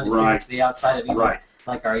restaurant, the Right. appearance, the outside of even, Right.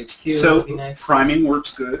 like our HQ. So would be nice. priming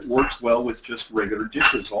works well with just regular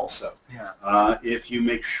dishes also. Yeah. If you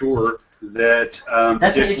make sure that the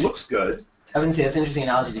That's dish an looks good. I wouldn't say that's an interesting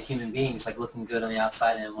analogy to human beings, like looking good on the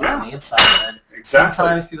outside and on the inside. And Exactly.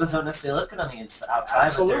 sometimes people don't necessarily look good on the inside, outside.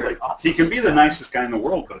 Absolutely. But they're awesome. He can be the nicest guy in the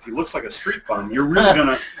world, but if he looks like a street bum, you're really going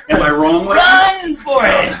to, am I wrong? Run for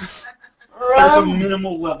it! There's a Run!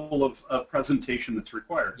 minimal level of presentation that's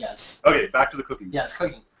required. Yes. Okay, back to the cooking. Yes,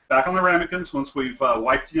 cooking. Back on the ramekins, once we've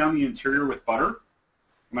wiped down the interior with butter,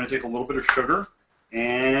 I'm going to take a little bit of sugar,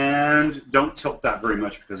 and don't tilt that very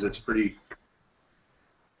much because it's pretty...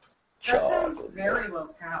 That sounds very low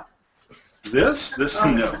cal. This?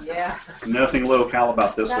 No. Yeah. Nothing low cal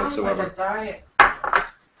about this Sounds whatsoever. like a diet.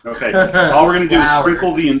 Okay. All we're going to do is Flour.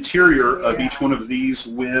 sprinkle the interior of each one of these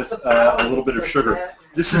with a little bit of sugar.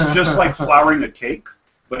 This is just like flouring a cake,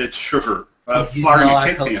 but it's sugar. He's using Flouring all a our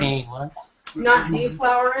cake pan. cocaine. What? Not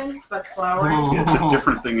deflowering, but flowering. It's a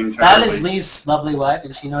different thing That entirely. is Lee's lovely wife,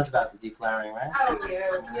 and she knows about the deflowering, right? Oh, yeah.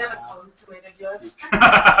 You haven't consummated yet.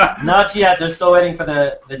 Not yet. They're still waiting for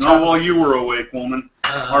the Not while you were awake, woman.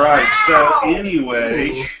 All right, so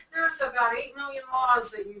anyway. There's about 8 million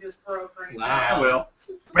laws that you just broke right now. Wow. Well,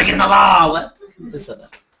 Breaking the law. What? Listen.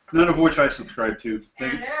 none of which I subscribe to.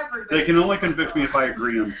 And They everybody. can only convict me if I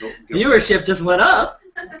agree on guilt. Viewership just went up.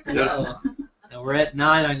 Yeah. No. No, we're at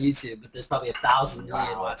 9 on YouTube, but there's probably 1,000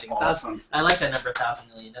 million watching. Awesome. I like that number, 1,000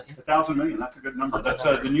 million, don't you? 1,000 million, that's a good number. That's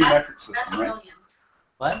the new metric system, That's a right? billion.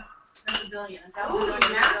 What? That's a billion. A Oh, thousand million is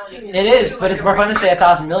a billion. It is, but it's more fun to say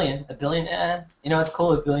 1,000 million. A billion, you know, it's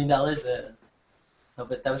cool, $1 billion. No,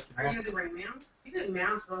 but that was. Are you the Rain Man? You do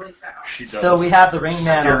mounds really fast. She does. So we have the Ring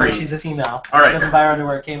Man, although Scary. she's a female. All right. She doesn't buy her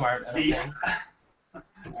underwear at Kmart, I don't The- think.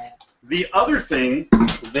 The other thing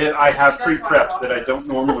that I have pre-prepped that I don't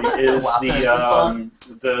normally is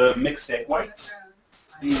the mixed egg whites.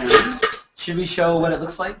 And Should we show what it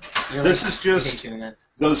looks like? this is I hate just doing that.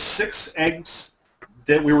 those 6 eggs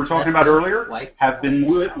that we were talking about earlier White. have been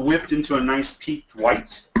whipped into a nice peaked white,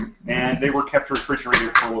 and they were kept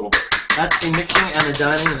refrigerated for a little bit. That's the mixing and the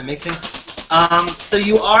dining and the mixing. So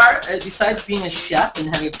you are, besides being a chef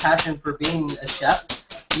and having a passion for being a chef,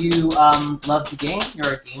 you love to game.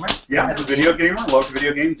 You're a gamer. Yeah, I'm a video gamer. Love the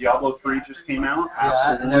video game. Diablo 3 just came out.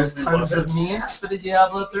 Yeah, and there's Absolutely tons of memes for the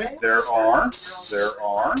Diablo 3. There are. There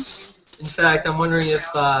are. In fact, I'm wondering if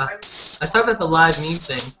I talked about the live meme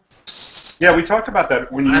thing. Yeah, we talked about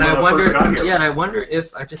that when you And I first wonder, got here. yeah, and I wonder if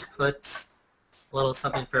I just put a little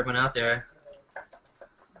something for everyone out there.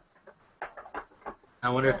 I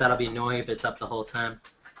wonder if that'll be annoying if it's up the whole time.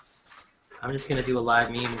 I'm just gonna do a live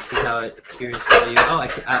meme and see how it appears for you. Oh,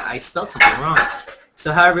 I spelled something wrong.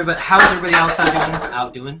 So how's everybody else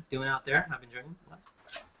doing out there? I've been drinking. What?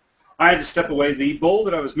 I had to step away. The bowl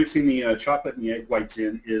that I was mixing the chocolate and the egg whites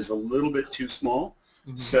in is a little bit too small.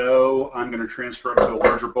 So I'm going to transfer it to a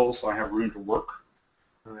larger bowl so I have room to work.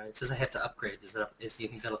 All right. It says I have to upgrade. Do you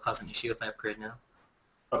think that'll cause an issue if I upgrade now?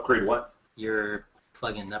 Upgrade what? Your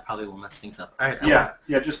plugin. That probably will mess things up. All right.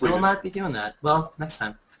 Yeah, just leave I will it. not be doing that. Well, next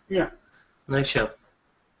time. Yeah. Next show.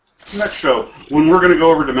 Next show, when we're going to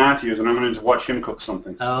go over to Matthew's and I'm going to watch him cook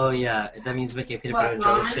something. Oh, yeah. That means making a peanut butter and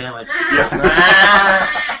jelly sandwich. Yeah.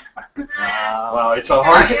 Wow, it's a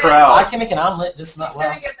harsh crowd. I can make an omelet, just not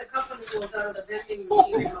well. Get the cup noodles out of the vending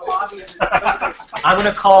machine in the lobby. I'm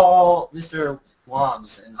going to call Mr.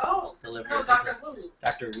 Wobbs and deliver No, it. Dr. Wu.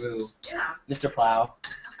 Dr. Wu. Yeah. Mr. Plow.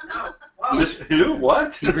 No. Wow. Who?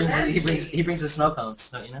 What? He brings the snow cones,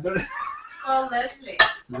 don't you know? Oh, Leslie.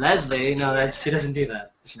 Leslie? No, she doesn't do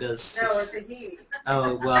that. She does. No, it's a he.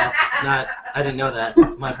 Oh, well, I didn't know that.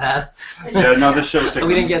 My bad. Yeah, no, this show's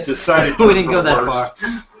We didn't get decided we didn't go that worst.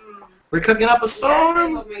 far. We're cooking up a Yeah,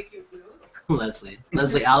 storm. will make you blue.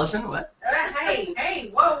 Leslie Allison, what?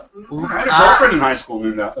 Hey, whoa. I had a girlfriend in high school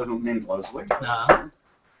named Leslie. No.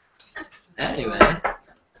 Anyway,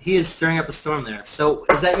 he is stirring up a storm there. So,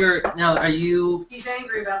 is that are you... He's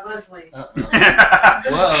angry about Leslie.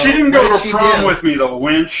 Whoa. She didn't go What did to she prom do? with me, though,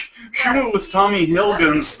 winch. She went with Tommy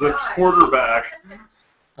Hilgens, the quarterback.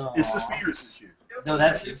 Aw. Is this me or is this you? No,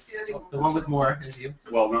 that's you. The one with more is you.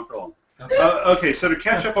 Well, not for long. Okay. Okay, so to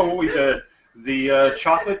catch up on what we did, the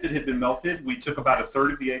chocolate that had been melted, we took about a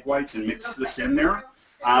third of the egg whites and mixed this in there.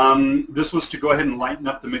 This was to go ahead and lighten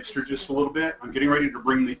up the mixture just a little bit. I'm getting ready to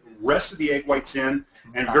bring the rest of the egg whites in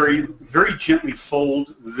and very, very gently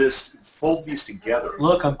fold these together.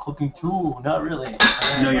 Look, I'm cooking too. Not really.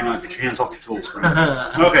 No, you're not. Get your hands off the tools, friend.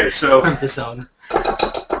 Okay, so, I'm disowned.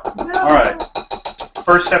 all right.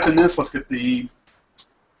 First step in this, let's get the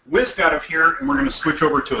whisk out of here, and we're going to switch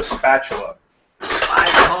over to a spatula.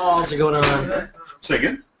 Fireballs are going on. Say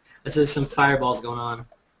again? This is some fireballs going on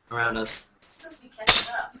around us. Supposed to be catching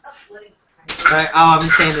up. Not splitting. Right. Oh, I'm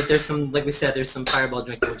just saying that there's some, like we said, there's some fireball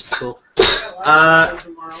drinking, which is cool.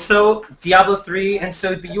 So Diablo 3, and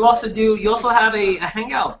so but you also have a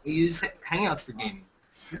Hangout. You use Hangouts for gaming.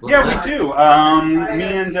 Yeah, we do. Me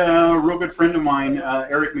and a real good friend of mine,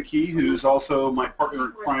 Eric McKee, who's also my partner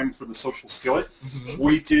in crime for the Social Skillet.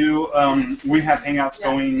 We do. We have Hangouts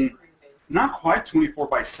going, not quite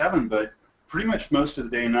 24/7, but pretty much most of the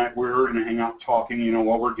day and night we're in a Hangout talking,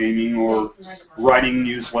 while we're gaming or writing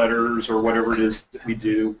newsletters or whatever it is that we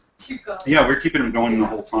do. Yeah, we're keeping them going the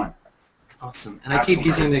whole time. Awesome. And I keep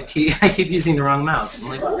using the wrong mouse. I'm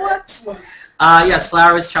like, what? Yes,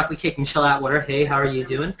 flowers, chocolate cake, Michelle Atwater. Hey, how are you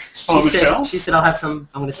doing? Hello, Michelle. She said I'll have some.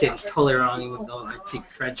 I'm going to say this totally wrong, even though I speak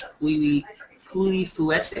French. Pouille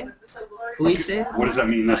fouette. Pouille. What does that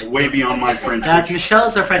mean? That's way beyond my French. Michelle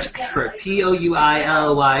is our French expert. Pouilly.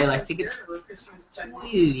 I think it's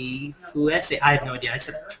Pouille fouette. I have no idea. I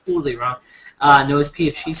said it totally wrong. No, it's P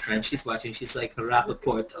if she's French. She's watching. She's like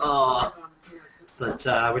Rappaport. Oh. But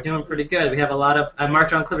we're doing pretty good. We have a lot of...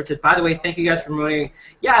 Mark John Clifford said, by the way, thank you guys for promoting...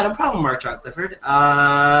 Yeah, no problem, Mark John Clifford.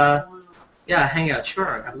 Yeah, Hangout,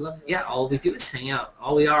 sure. I love... Yeah, all we do is hang out.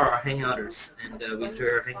 All we are hangouters. And we enjoy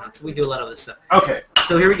our hangouts. We do a lot of this stuff. Okay.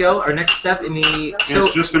 So here we go. Our next step in the... So,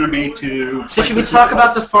 it's just going to be to... So should we talk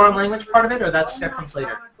about the foreign language part of it, or that comes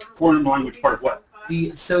later? Foreign language part of what?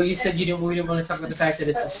 So you said we didn't want to talk about the fact that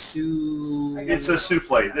it's a It's a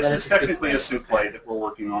souffle. This is technically a souffle that we're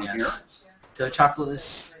working on here. So chocolateless,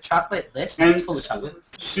 and it's full of chocolate.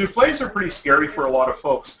 Souffles are pretty scary for a lot of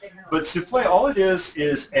folks, but souffle, all it is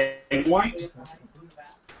egg white,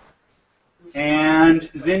 and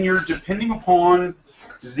then you're depending upon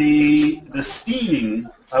the steaming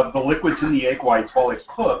of the liquids in the egg whites while it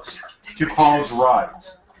cooks to cause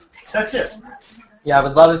rise. That's it. Yeah, I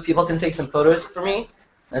would love if people can take some photos for me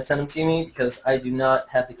and send them to me, because I do not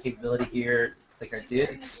have the capability here like our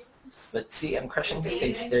dudes. But see, I'm crushing his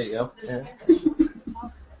face. There you go. Yeah.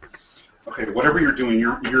 Okay, whatever you're doing,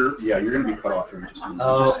 you're going to be cut off here in just a minute.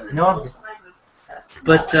 Oh, no.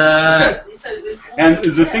 But And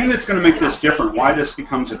the thing that's going to make this different, why this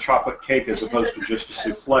becomes a chocolate cake as opposed to just a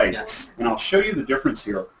souffle, yes. and I'll show you the difference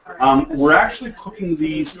here. We're actually cooking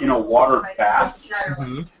these in a water bath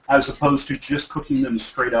as opposed to just cooking them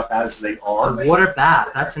straight up as they are. A water bath.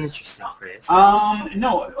 That's an interesting phrase.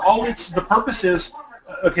 No, the purpose is,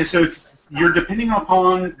 okay, so if you're depending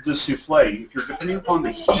upon the souffle, if you're depending upon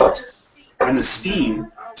the heat and the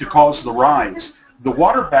steam to cause the rise, the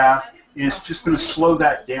water bath is just going to slow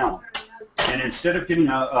that down. And instead of getting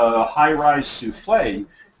a high-rise souffle,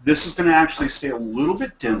 this is going to actually stay a little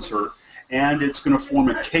bit denser, and it's going to form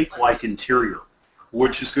a cake-like interior,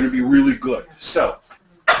 which is going to be really good. So,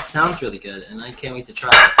 sounds really good, and I can't wait to try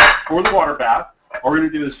it. For the water bath, all we're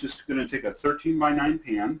going to do is just going to take a 13 by 9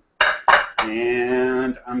 pan,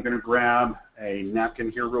 and I'm going to grab a napkin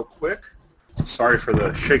here real quick. Sorry for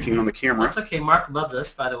the shaking on the camera. That's okay. Mark loves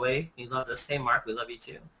us, by the way. He loves us. Hey, Mark, we love you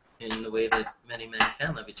too. In the way that many men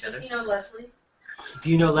can love each other. Do you know Leslie?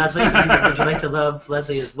 Do you know Leslie? Would you like to love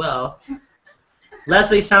Leslie as well?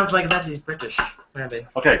 Leslie sounds like Leslie's British. Maybe.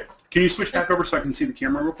 Okay, can you switch back over so I can see the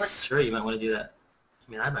camera real quick? Sure, you might want to do that.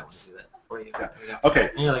 I mean, I might want to do that for you. Yeah.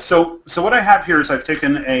 Okay, like, so what I have here is I've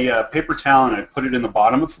taken a paper towel and I've put it in the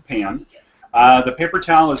bottom of the pan. The paper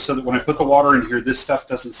towel is so that when I put the water in here, this stuff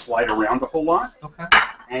doesn't slide around a whole lot. Okay.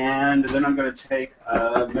 And then I'm going to take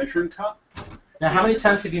a measuring cup. Now, how many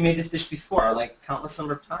times have you made this dish before? Like, countless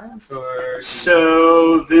number of times? Or?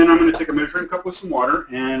 So then I'm going to take a measuring cup with some water,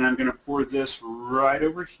 and I'm going to pour this right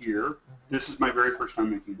over here. This is my very first time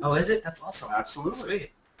making this. Oh, is it? That's awesome. Absolutely.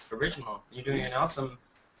 Sweet. Original. You're doing it now.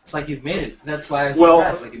 It's like you've made it. That's why I was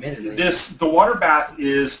surprised. Like you made it. The water bath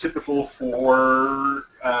is typical for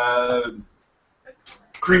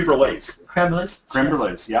creme brulees. Creme brulees? Creme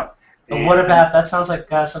brulees, yep. A water bath, that sounds like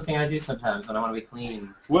something I do sometimes when I want to be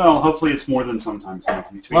clean. Well, hopefully it's more than sometimes.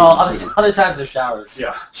 Well, other times there's showers.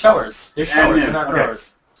 Yeah. Showers. There's showers, then, they're not okay.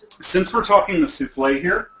 growers. Since we're talking the souffle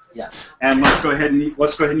here, yes. And let's go ahead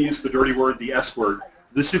and use the dirty word, the S word.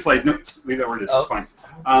 The souffle, no, leave that where it is, it's fine.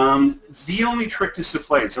 The only trick to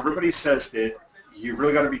souffles, everybody says that you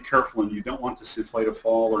really got to be careful and you don't want the souffle to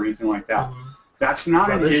fall or anything like that. That's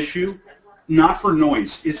not an issue. Not for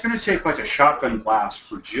noise. It's going to take like a shotgun blast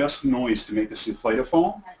for just noise to make a souffle to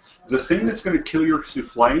fall. The thing that's going to kill your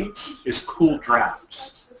souffle is cool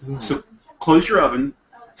drafts. So close your oven,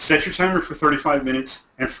 set your timer for 35 minutes,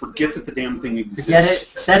 and forget that the damn thing exists. Forget it.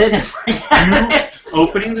 Set it and forget it.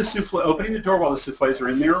 Opening the door while the souffles are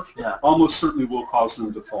in there almost certainly will cause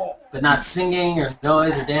them to fall. But not singing or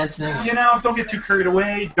noise or dancing. You know, don't get too carried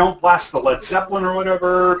away. Don't blast the Led Zeppelin or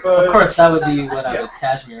whatever. But of course, that would be what I would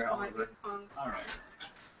cashmere all over. All right.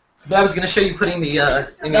 But I was going to show you putting the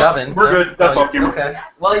in the oven. We're good. That's all, camera. Okay.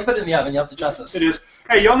 Well, you put it in the oven. You have to trust us. It is.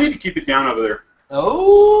 Hey, y'all need to keep it down over there.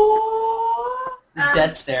 Oh, the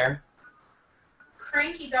dead stare.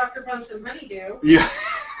 Cranky Dr. Buns and Honeydew. Yeah.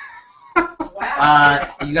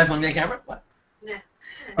 Wow. You guys want to be on camera? What? Nah.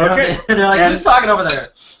 Okay. They're like, who's talking over there?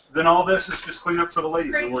 Then all this is just clean up for the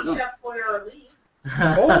ladies. And we're Cranky done. Chef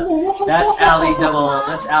Lee. That's Allie double.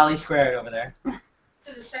 That's Allie squared over there.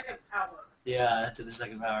 To the second power. Yeah, to the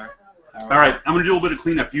second power. All right, I'm going to do a little bit of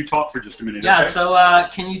cleanup. You talk for just a minute. Yeah, okay? so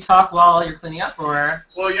can you talk while you're cleaning up, or?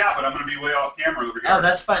 Well, yeah, but I'm going to be way off camera over here. Oh,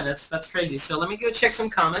 that's fine. That's crazy. So let me go check some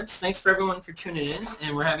comments. Thanks for everyone for tuning in,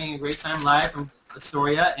 and we're having a great time live from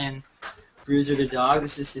Astoria and Bruiser the dog.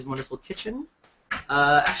 This is his wonderful kitchen.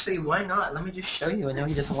 Actually, why not? Let me just show you. I know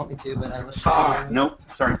he doesn't want me to, but I will show you. Nope,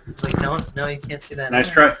 sorry. Like, no, you can't see that. Nice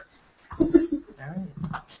try. All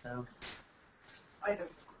right.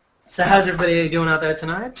 So how's everybody doing out there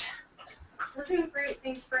tonight? We're doing great.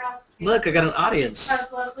 Thanks for asking. Look, I got an audience. Has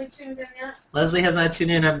Leslie tuned in yet? Leslie has not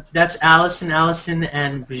tuned in. That's Allison,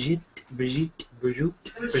 and Brigitte. Brigitte.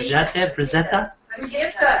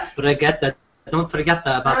 Don't forget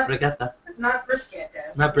about Brigitte. It's not brisket,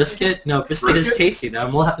 Dad. Not brisket? No, brisket is tasty, though.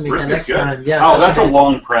 We'll have to make that next time. Yeah, oh, that's a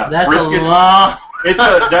long prep. That's Brisket's, a long...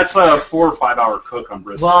 that's a 4 or 5 hour cook on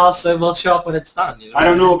brisket. Well, so we'll show up when it's done. You know? I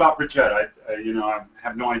don't know about Brigitte. I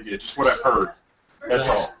have no idea. Just what I've heard. That's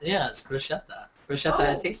all. Yeah, it's bruschetta.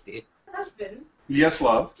 Bruschetta is tasty. Husband, Yes,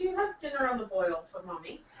 love. do you have dinner on the boil for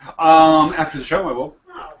Mommy? After the show, I will.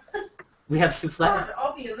 No. We have souffle.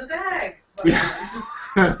 I'll be in the bag.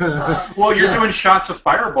 Well, you're doing shots of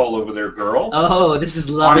Fireball over there, girl. Oh, this is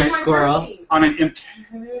lovely squirrel. On an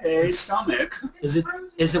empty stomach. Is it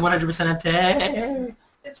 100% empty?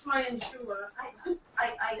 It's my ensure.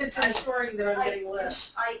 It's ensuring that I'm getting lit.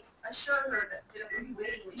 I assured her that it would be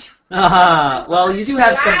waiting when she... Well, you do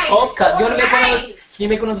have some cold cut. Do you want to make one of those? Can you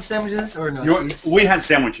make one of the sandwiches or no? We had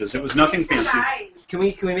sandwiches. It was nothing fancy. Can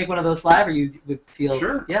we make one of those live, or you would feel?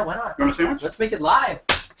 Sure. Yeah, why not? You want a sandwich? Let's make it live.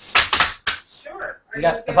 Sure. We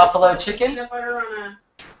got the buffalo chicken. Peanut butter on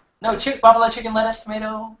No, buffalo chicken, lettuce,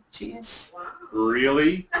 tomato, cheese. wow.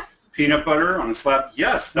 Really? Peanut butter on a slab?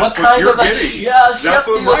 Yes, What that's what, kind you're of a getting. chef That's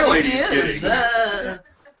do what you my think lady's he is? getting.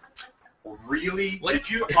 Really? What? Did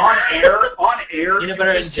you on air? Peanut you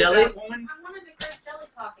butter just and did jelly? that, woman? I wanted a great jelly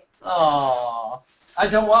pocket. Oh, I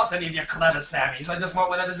don't want any of your clever Sammys. I just want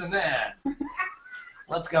whatever's in there.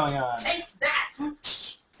 What's going on? Taste that.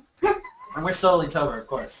 And we're solely sober, of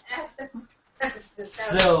course.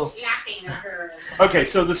 So- Yapping at her. Okay,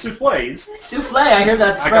 so the souffles. Souffle, I hear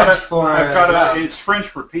that's I've French for. it's French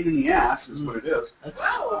for pain in the ass, is what it is.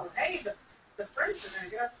 Whoa, hey, the French are going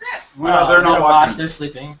to get upset. Well, they're not watching. They're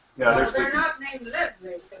sleeping. Yeah, Well, they're they're sleeping. not named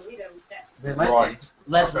Leslie, so we don't check. They might Right. be.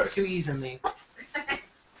 Let's Okay. two E's in the.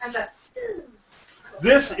 And the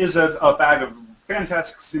This is a bag of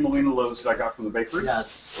fantastic semolina loaves that I got from the bakery. Yes.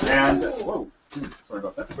 And, whoa, sorry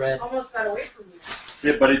about that. Bread. almost got away from you.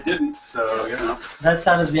 Yeah, but it didn't, so, you know. That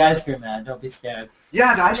sounded the ice cream man. Don't be scared.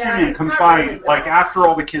 Yeah, the ice cream Yeah, man it's comes not by, really like, good. after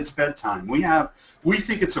all the kids' bedtime. We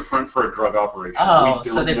think it's a front for a drug operation. Oh, We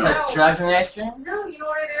so don't they know. put drugs in the ice cream? No, you know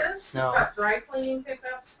what it is? No. He's got dry cleaning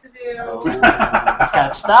pickups to do. Oh, he's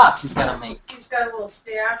got stops he's got to make. He's got a little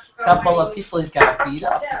stash A going. couple of people he's got to beat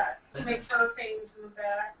up. Yeah, he makes hurricanes in the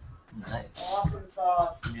back. Nice. Awesome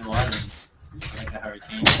sauce. New Orleans. Like a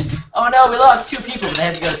hurricane. Oh no, we lost two people, but they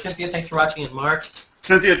had to go. Cynthia, thanks for watching, and Mark.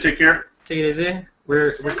 Cynthia, take care. Take it easy.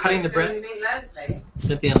 We're cutting the bread.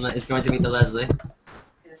 Cynthia is going to meet the Leslie.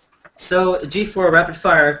 So, G4, rapid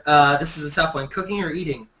fire. This is a tough one. Cooking or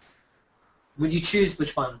eating? Would you choose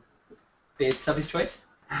which one? Babe, Sophie's choice?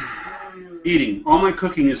 Eating. All my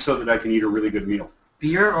cooking is so that I can eat a really good meal.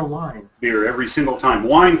 Beer or wine? Beer every single time.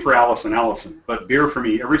 Wine for Allison. But beer for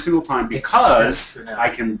me every single time because Except for now.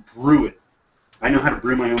 I can brew it. I know how to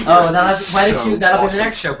brew my own beer. Oh, that'll be the awesome.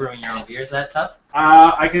 next show, brewing your own beer. Is that tough?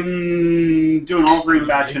 I can do an all-grain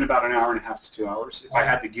batch in about an hour and a half to 2 hours if I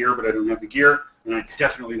had the gear, but I don't have the gear, and I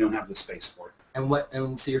definitely don't have the space for it.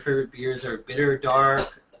 And so your favorite beers are bitter, dark?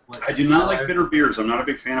 I do not like bitter beers. I'm not a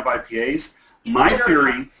big fan of IPAs. My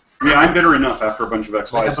theory, yeah, I'm bitter enough after a bunch of Like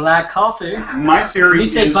ex-wives. a black coffee. My theory When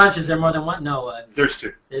you say is bunch, is there more than one? No. there's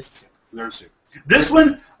two. There's two. There's two. This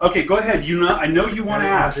one, okay, go ahead. I know you want to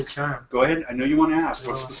Has ask. a charm. Go ahead. I know you want to ask.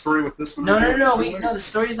 What's the story with this one? No. The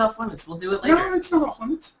story is off limits. We'll do it later. No, it's not off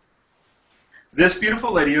limits. This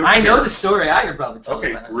beautiful lady over I here. know the story. I could probably tell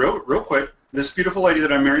Okay, you about it. real quick. This beautiful lady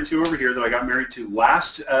that I'm married to over here, that I got married to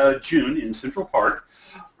last June in Central Park,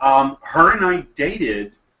 her and I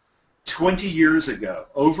dated 20 years ago,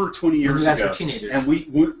 over 20 years You guys ago. were teenagers. And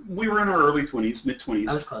we were in our early 20s, mid-20s.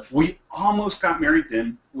 I was close. We almost got married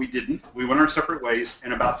then. We didn't. We went our separate ways.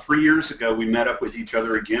 And about 3 years ago, we met up with each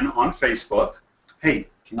other again on Facebook. Hey.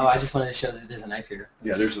 Can you I just wanted to show that there's a knife here.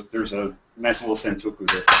 Yeah, there's a nice little santoku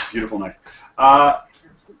there. Beautiful knife.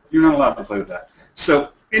 You're not allowed to play with that. So,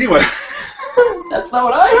 anyway. That's not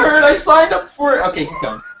what I heard. I signed up for it. Okay, keep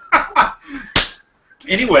going.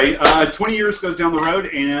 Anyway, 20 years goes down the road,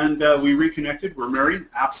 and we reconnected. We're married.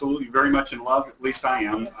 Absolutely very much in love. At least I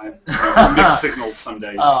am. I mixed signals some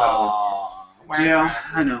days. Aww. So. Yeah,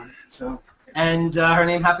 I know. So. And her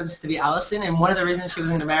name happens to be Allison, and one of the reasons she was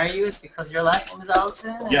going to marry you is because your last name is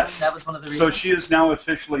Allison? And Yes. that was one of the So reasons. she is now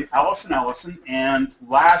officially Allison, and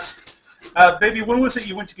baby, when was it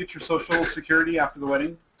you went to get your Social Security after the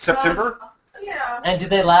wedding? September? Yeah. And did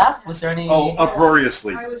they laugh? Was there any... Oh,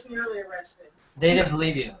 uproariously. I was nearly arrested. They didn't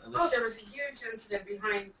believe you. It was... There was a huge incident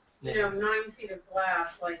behind, 9 feet of glass,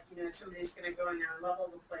 like, somebody's going to go in there and level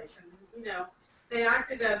the place. And, they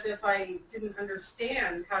acted as if I didn't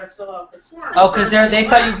understand how to fill out the form. Oh, because they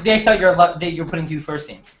thought you were putting two first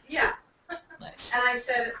names. Yeah. Nice. And I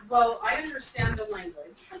said, well, I understand the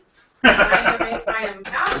language. I am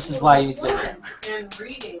This is why you absolutely need to fluent in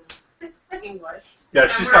reading English. Yeah,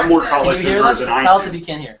 she's got more Can college you in hear her us? than Tell us I if do. you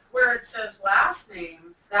can't hear. Where it says last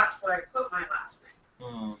name, that's where I put my last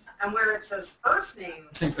name. And where it says first name,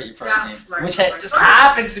 So you put your first that's name, where I which put my just first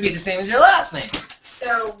happens to be the same as your last name.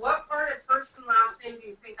 So what part of first and last name do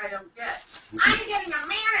you think I don't get? I'm getting a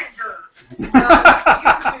manager.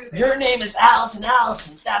 Your name is Allison.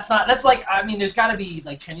 That's like, there's got to be,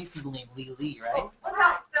 like, Chinese people named Lee, right? What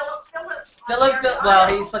about Philip? Philip, well,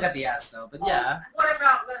 he's still got the S, though, but yeah. What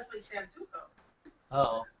about Leslie Santuco?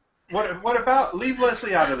 Oh. What about, leave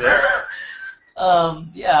Leslie out of there.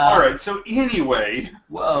 Yeah. All right, so anyway,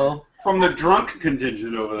 Whoa. from the drunk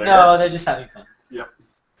contingent over there. No, they're just having fun. Yep.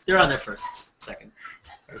 They're on their second.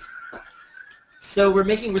 So we're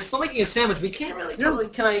still making a sandwich. We can't really totally.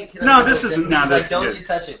 Can I No, this isn't. No, this is don't good. you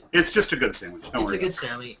touch it. It's just a good sandwich. Don't worry. It's a good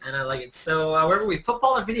sandwich, and I like it. So where were we?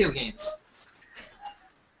 Football or video games?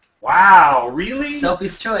 Wow, really?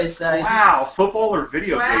 Sophie's choice. Wow, football or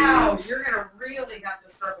video Wow, games? you're gonna really have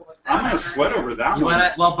to struggle with that. I'm gonna sweat over that You one.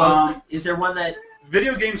 wanna? Well, both. Is there one that?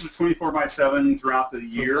 Video games are 24/7 throughout the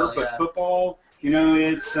year, Football, but yeah. football,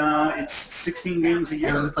 it's 16 games a And you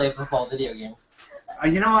year. play a football video game. I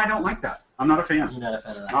don't like that. I'm not a fan. You're not a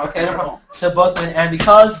fan of that. Not a Okay, fan no at problem. all. So both win, and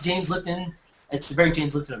because James Lipton, it's very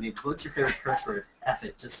James Lipton of you. What's your favorite curse word? F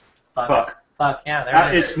it, just fuck. Fuck. Fuck. Yeah,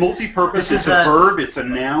 there it is. It's multi-purpose. This It's is a a- verb. It's a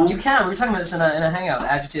noun. You can. We were talking about this in a hangout.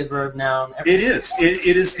 Adjective, verb, noun. It is.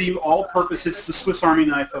 It is the all-purpose. It's the Swiss Army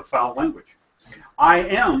knife of foul language. I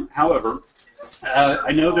am, however,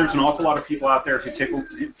 I know there's an awful lot of people out there who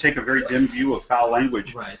take a very dim view of foul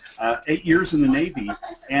language. Right. 8 years in the Navy,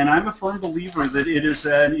 and I'm a firm believer that it is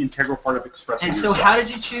an integral part of expressing And so, yourself. how did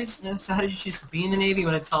you choose? So, how did you choose to be in the Navy? You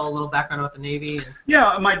want to tell a little background about the Navy?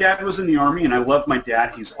 Yeah, my dad was in the Army, and I love my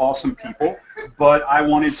dad. He's awesome people, but I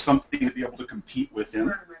wanted something to be able to compete with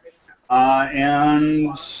him.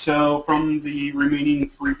 And so from the remaining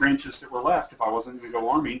 3 branches that were left, if I wasn't going to go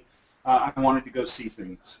Army, I wanted to go see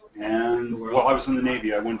things. And while I was in the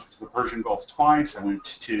Navy, I went to the Persian Gulf twice. I went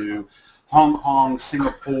to Hong Kong,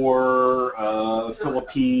 Singapore,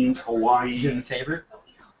 Philippines, Hawaii. Did you have a favorite?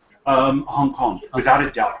 Hong Kong, without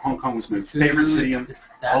a doubt. Hong Kong was my favorite city in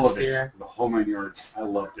all of it. Atmosphere. The whole 9 yards. I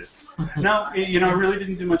loved it. No, I really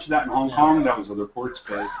didn't do much of that in Hong Kong. That was other ports,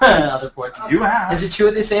 but Other ports. you have. Is it true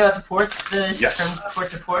what they say about the ports? Yes. From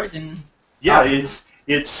port to port? And Yeah, it's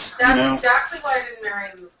That's you know. exactly why I didn't marry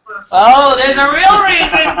him the first oh, there's a real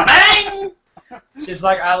reason. Bang! She's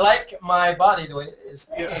like, I like my body the way it is.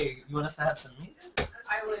 Hey, you want us to have some meat?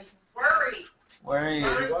 I was worried. Worried.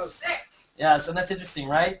 Sick. Yeah, so that's interesting,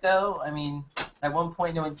 right? Though, I mean, at one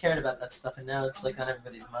point no one cared about that stuff, and now it's like on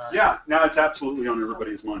everybody's mind. Yeah, now it's absolutely on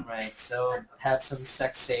everybody's mind. Right. So have some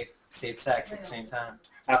safe sex at the same time.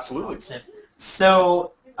 Absolutely.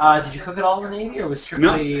 So, did you cook it all in the Navy, or was it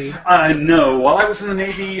strictly? No. While I was in the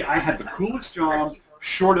Navy, I had the coolest job,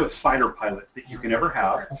 short of fighter pilot, that you can ever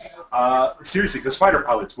have. Seriously, because fighter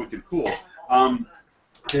pilot's wicked cool.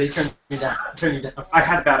 Did they turn you down? I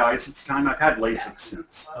had bad eyes at the time. I've had LASIK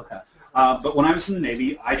since. Okay. But when I was in the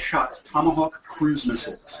Navy, I shot Tomahawk cruise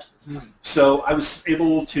missiles. So I was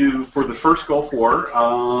able to, for the first Gulf War,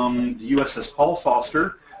 the USS Paul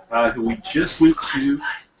Foster, who we just went to,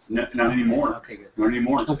 not anymore. Okay, good. Not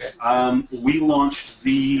anymore. Okay. We launched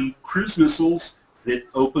the cruise missiles that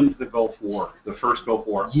opened the Gulf War, the first Gulf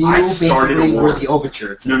War. You I started a basically war. were the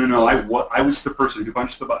overture. No. I was the person who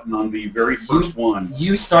punched the button on the very first one.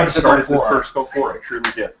 You started the Gulf War. the first Gulf War. I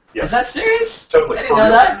truly did. Yes. Is that serious? Totally. I didn't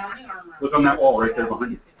know that. Look on that wall right there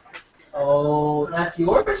behind you. Oh, that's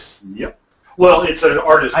yours? Yep. Well, it's an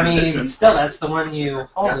artist I mean, rendition. still, that's the one you...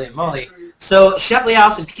 Holy moly. So, Chef Lee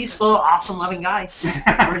Allison, peaceful, awesome, loving guy.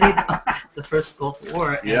 The first Gulf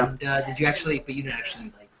War. Yeah. And did you actually... But you didn't actually,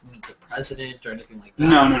 like, meet the president or anything like that?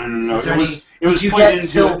 No. Is there It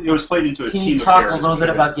was played into a Can team you talk affair, a little is bit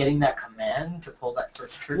what about getting that command to pull that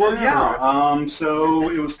first trigger? Well, yeah.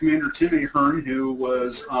 So it was Commander Tim Ahern who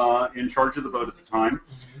was in charge of the boat at the time.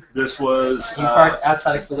 This was... You parked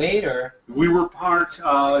outside of Kuwait, or...? We were parked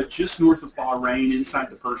just north of Bahrain, inside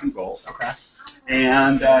the Persian Gulf. Okay.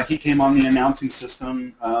 And he came on the announcing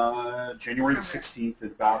system January the 16th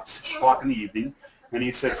at about 6 o'clock in the evening. And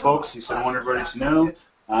he said, folks, he said, I want everybody to know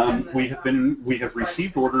we have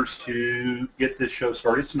received orders to get this show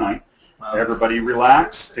started tonight. Wow. Everybody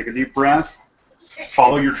relax, take a deep breath,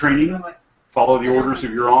 follow your training, follow the orders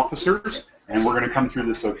of your officers, and we're going to come through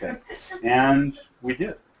this okay. And we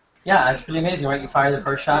did. Yeah, it's pretty amazing, right? You fire the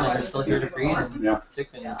first shot and you're still here to breathe. And Yeah.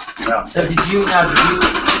 Yeah. So did you,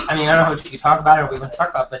 I mean, I don't know what you talk about or what we want to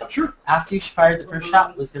talk about, but Sure. after you fired the first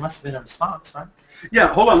shot, there must have been a response, right?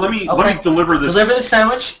 Yeah, hold on. Let me deliver this. Deliver the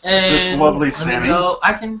sandwich and This lovely let me Sammy. go.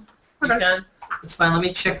 I can. You Okay. can. It's fine. Let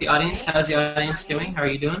me check the audience. How's the audience doing? How are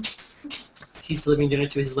you doing? He's delivering dinner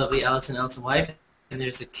to his lovely Allison wife. And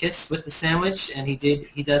there's a kiss with the sandwich, and he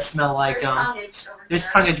does smell like there's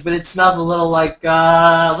tonguage, but it smells a little like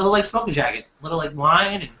smoking jacket, a little like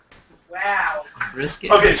wine and Wow.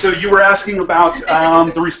 brisket. Okay, so you were asking about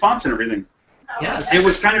the response and everything. Yeah. It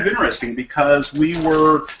was kind of interesting because we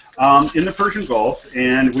were in the Persian Gulf,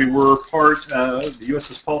 and we were part of the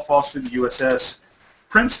USS Paul Foster, the USS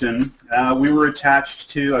Princeton. We were attached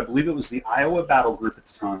to, I believe it was the Iowa Battle Group at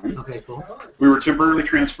the time. Okay, cool. We were temporarily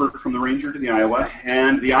transferred from the Ranger to the Iowa,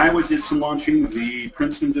 and the Iowa did some launching, the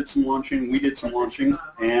Princeton did some launching, we did some launching,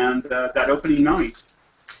 and that opening night,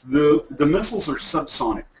 the missiles are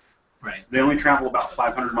subsonic. Right. They only travel about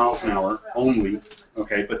 500 miles an hour, only,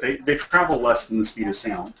 okay, but they travel less than the speed of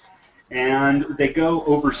sound. And they go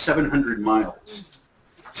over 700 miles.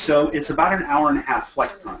 So it's about an hour and a half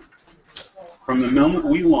flight time. From the moment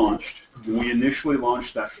we launched, when we initially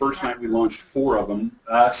launched, that first night we launched 4 of them.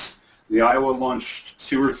 Us, the Iowa launched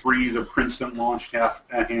 2 or 3, the Princeton launched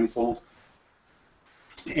a handful.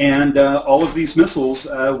 And all of these missiles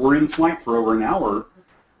were in flight for over an hour.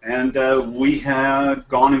 And we had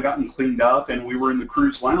gone and gotten cleaned up, and we were in the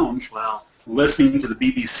cruise lounge listening to the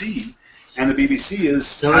BBC. And the BBC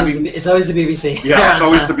is it's always the BBC. Yeah, it's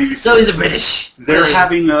always the BBC. It's always the British. They're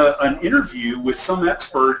having an interview with some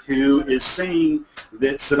expert who is saying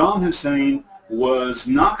that Saddam Hussein was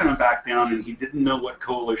not going to back down, and he didn't know what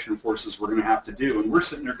coalition forces were going to have to do. And we're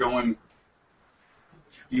sitting there going,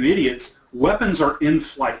 you idiots, weapons are in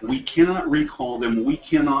flight. We cannot recall them. We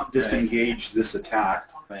cannot disengage this attack.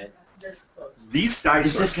 Right. These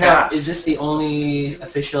dice are cast. Is this the only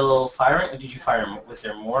official firing, or did you fire more? Was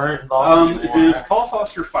there more involved? Paul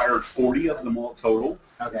Foster fired 40 of them all total.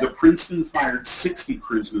 Okay. The Princeton fired 60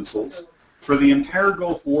 cruise missiles. For the entire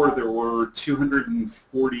Gulf War, there were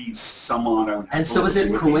 240 some odd. And so was it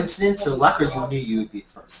coincidence or luck, or you knew you would be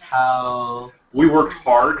first? How? We worked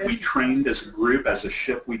hard. We trained as a group, as a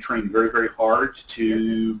ship. We trained very, very hard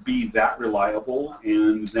to be that reliable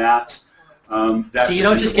and that. So you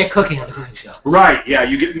don't just get cooking on the cooking show. Right, yeah,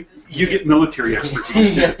 you get military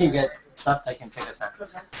expertise. you get stuff that can take us out.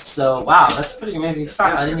 So, wow, that's a pretty amazing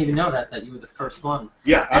stuff. I didn't even know that you were the first one.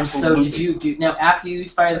 Yeah, absolutely. And so now after you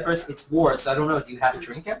fire the first, it's war, so I don't know, do you have a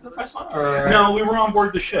drink after the first one? Or? No, we were on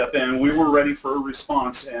board the ship, and we were ready for a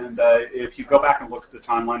response, and if you go back and look at the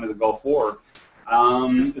timeline of the Gulf War,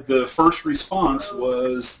 the first response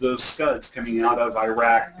was those Scuds coming out of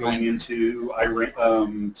Iraq, going into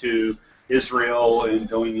to Israel and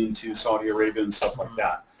going into Saudi Arabia and stuff like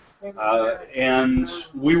that. And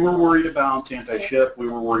we were worried about anti-ship. We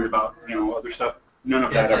were worried about other stuff. None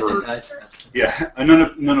of that ever.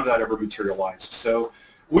 None of that ever materialized. So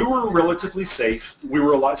we were relatively safe. We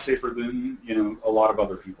were a lot safer than a lot of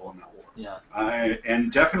other people in that war. Yeah.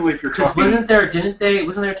 And definitely, if you're talking, wasn't there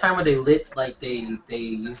a time where they lit they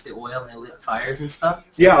used the oil and they lit fires and stuff?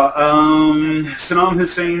 Yeah. Saddam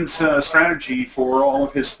Hussein's strategy for all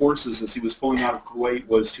of his forces as he was pulling out of Kuwait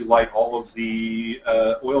was to light all of the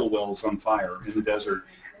oil wells on fire in the desert,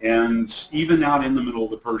 and even out in the middle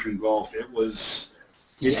of the Persian Gulf, it was.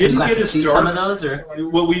 It didn't get as dark. Some of those, or?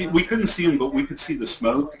 Well, we couldn't see them, but we could see the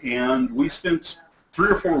smoke, and we spent 3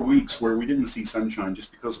 or 4 weeks where we didn't see sunshine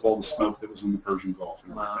just because of all the smoke that was in the Persian Gulf.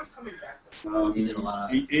 Wow.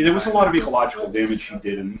 It was a lot of ecological damage he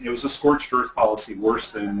did, and it was a scorched earth policy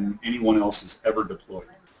worse than anyone else has ever deployed.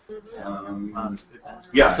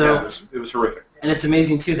 Yeah, so, it was horrific. And it's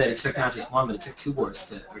amazing too that it took not just one, but it took 2 wars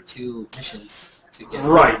or 2 missions to get.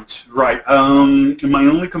 Right. My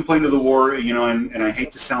only complaint of the war, and I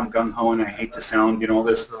hate to sound gung-ho and I hate to sound, all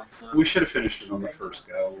this. We should have finished it on the first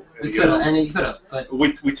go. We could have, and you could have, but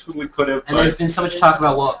we totally could have. And there's been so much talk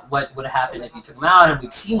about what would have happened if you took them out, and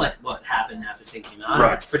we've seen what happened after taking them out.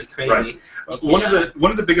 Right. It's pretty crazy. Right. One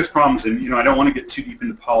of the biggest problems, and I don't want to get too deep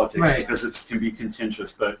into politics because it can be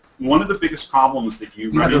contentious, but one of the biggest problems that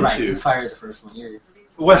you run into. You fired the first one.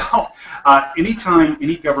 Well, anytime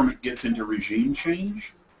any government gets into regime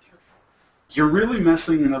change, you're really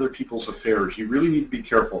messing in other people's affairs. You really need to be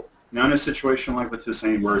careful. Now, in a situation like with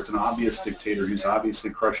Hussein, where it's an obvious dictator who's obviously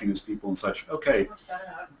crushing his people and such, okay,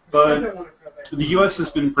 but the U.S. has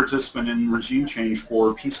been a participant in regime change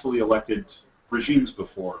for peacefully elected regimes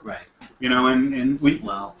before. Right. And we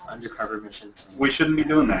undercover missions. We shouldn't be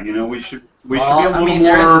doing that. We should be a little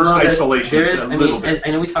more isolation. I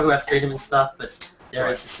know we talk about freedom and stuff, but there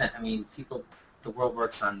is the world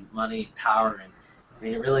works on money and power, and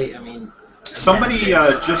somebody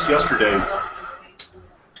just yesterday.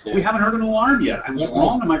 We haven't heard an alarm yet. I was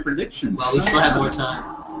wrong in my predictions. Well, we still have more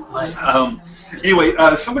time. Anyway,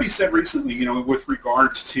 somebody said recently, with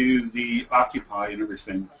regards to the Occupy and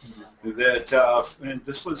everything, that and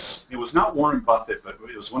it was not Warren Buffett, but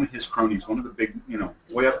it was one of his cronies, one of the big,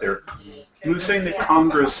 way up there. He was saying that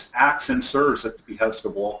Congress acts and serves at the behest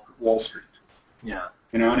of Wall Street. Yeah.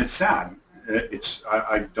 And it's sad.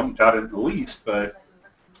 I don't doubt it in the least, but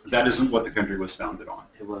that isn't what the country was founded on.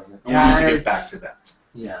 It wasn't. And we need to get back to that.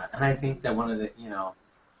 Yeah, and I think that one of the, I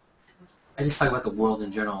just talk about the world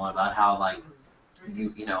in general, about how,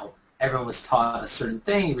 everyone was taught a certain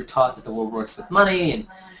thing. You were taught that the world works with money, and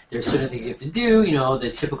there's certain things you have to do,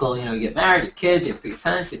 the typical, you get married, you have kids, you have to pay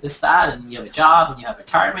fence, you have this, that, and you have a job, and you have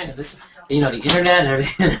retirement, and this, the internet and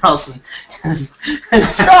everything else, and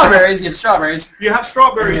strawberries, you have strawberries. You have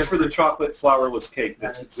strawberries for the chocolate flourless cake.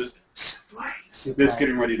 That's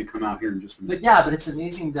getting ready to come out here in just a minute. But yeah, but it's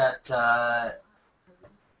amazing that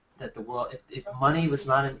that the world, if money was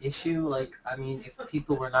not an issue, like, I mean, if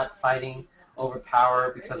people were not fighting over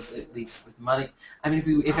power because at least with money, I mean,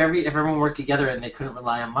 if everyone worked together and they couldn't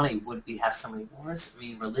rely on money, would we have so many wars? I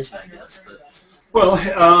mean, religion, I guess, but. Well,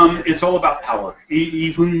 it's all about power.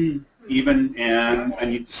 Even and I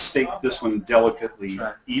need to state this one delicately.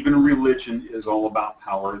 Sure. Even religion is all about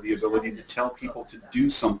power, the ability to tell people to do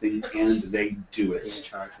something and they do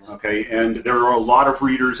it. Okay, and there are a lot of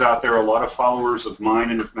readers out there, a lot of followers of mine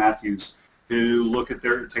and of Matthew's, who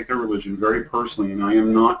take their religion very personally, and I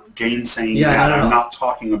am not gainsaying that. I'm not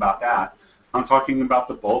talking about that. I'm talking about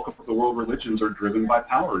the bulk of the world religions are driven by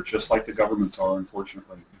power, just like the governments are,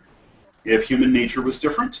 unfortunately. If human nature was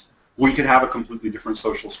different, we could have a completely different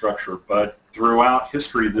social structure. But throughout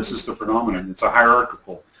history, this is the phenomenon. It's a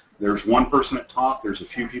hierarchical. There's one person at top. There's a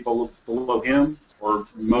few people below him, or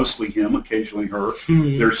mostly him, occasionally her.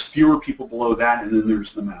 There's fewer people below that, and then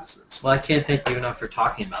there's the masses. Well, I can't thank you enough for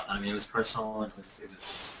talking about that. I mean, it was personal. And it was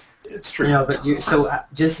it's true. You know, but so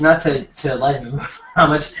just not to lighten you, how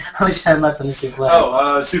much time left on the souffle?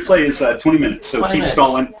 Oh, souffle is 20 minutes, so 20 keep minutes.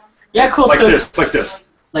 stalling. Yeah, cool. Like so, this.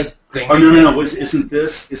 Like. Oh no! Isn't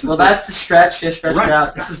this? Well, that's the stretch. Stretch right. it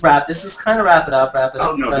out. This is wrap. This is kind of wrap it up.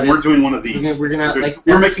 Oh no! Then we're doing one of these.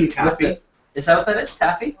 We're making taffy. Is that what that is?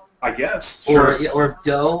 Taffy? I guess. Sure. Or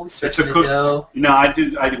dough. Stretch the dough. No, I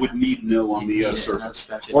would need no on the surface,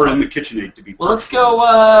 or in the KitchenAid to be. Well, let's go.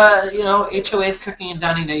 HOA's cooking and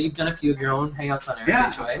dining. Now you've done a few of your own hangouts on air.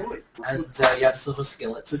 Yeah, HOA, absolutely. And you have this little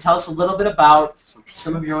skillet. So tell us a little bit about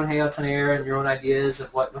some of your own hangouts on air and your own ideas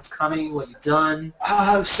of what's coming, what you've done.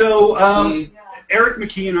 Eric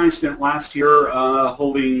McKee and I spent last year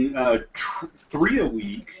holding 3 a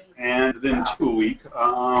week and then 2 a week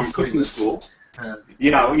cooking schools.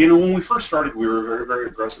 Yeah, when we first started, we were very, very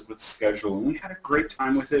aggressive with the schedule, and we had a great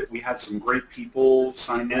time with it. We had some great people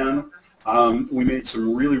sign in. We made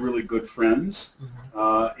some really, really good friends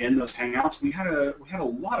in those hangouts. We had a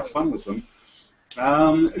lot of fun with them.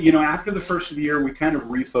 After the first of the year, we kind of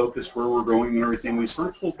refocused where we're going and everything. We sort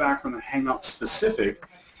of pulled back from the hangout specific,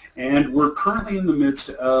 and we're currently in the midst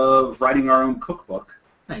of writing our own cookbook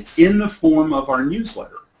in the form of our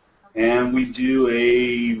newsletter. And we do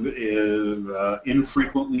a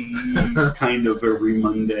infrequently kind of every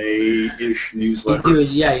Monday-ish newsletter.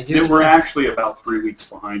 You do. That we're actually about 3 weeks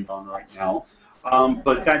behind on right now.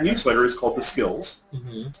 But that newsletter is called The Skills,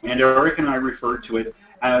 and Eric and I refer to it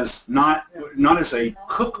as not as a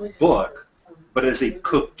cookbook, but as a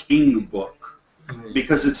cooking book,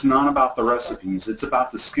 because it's not about the recipes. It's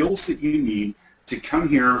about the skills that you need to come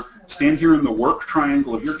here, stand here in the work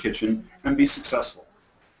triangle of your kitchen, and be successful.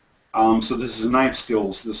 So this is knife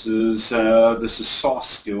skills. This is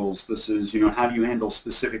sauce skills. This is how do you handle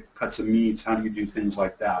specific cuts of meats? How do you do things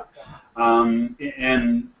like that? And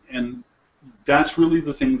that's really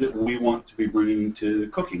the thing that we want to be bringing to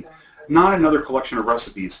cooking. Not another collection of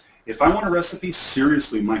recipes. If I want a recipe,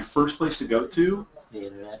 seriously, my first place to go to,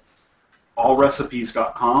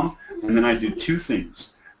 allrecipes.com, and then I do 2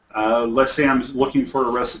 things. Let's say I'm looking for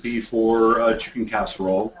a recipe for chicken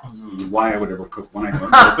casserole. Why I would ever cook one, I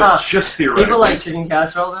don't know, but just theoretically. People like chicken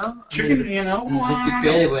casserole, though? Chicken, just be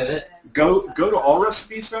creative with it. Go to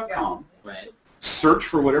allrecipes.com, search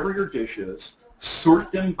for whatever your dish is,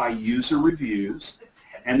 sort them by user reviews,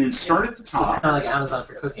 and then start at the top. So it's kind of like Amazon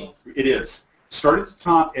for cooking. It is. Start at the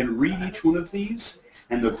top and read each one of these,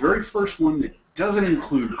 and the very first one that doesn't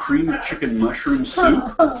include cream of chicken mushroom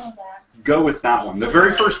soup, go with that one. The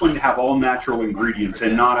very first one to have all natural ingredients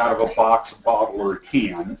and not out of a box, a bottle, or a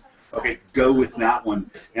can. Okay, go with that one.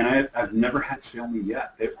 And I've never had fail me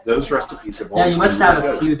yet. Those recipes have always been you must have really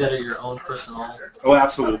a good. few that are your own personal. Oh,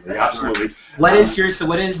 absolutely, absolutely. What is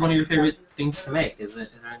one of your favorite things to make? Is there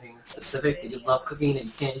anything specific that you love cooking that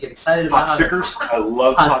you can't get excited about? Pot stickers. I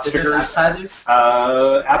love pot stickers. Appetizers?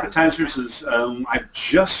 Appetizers is, I've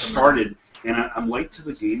just started, and I'm late to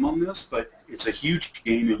the game on this, but it's a huge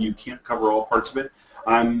game and you can't cover all parts of it.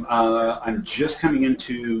 I'm just coming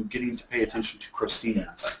into getting to pay attention to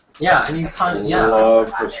crostinis. Yeah, I mean, love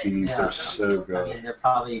crostinis. Yeah. They're so good. I mean, they're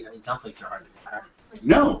probably, dumplings are hard to make.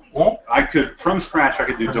 No, I could, from scratch, I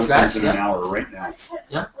could do dumplings in an hour right now.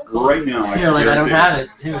 Yeah. Right now, You're like, I don't have it.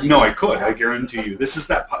 No, I could. I guarantee you. This is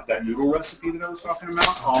that noodle recipe that I was talking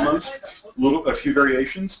about. Almost a few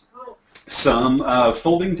variations. Some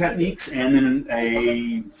folding techniques, and then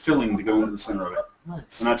a filling to go into the center of it.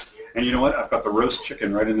 Nice. And you know what? I've got the roast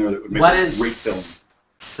chicken right in there that would make a great filling.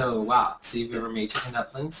 So, wow. So you've ever made chicken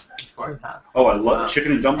dumplings before? You have? Oh, I love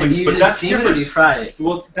chicken and dumplings, Have you but just that's steamed it or different. you fried it?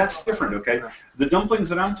 Well, that's different, okay? The dumplings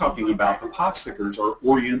that I'm talking about, the pot stickers, are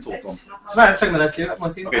Oriental dumplings. Right, I'm talking about that too. I'm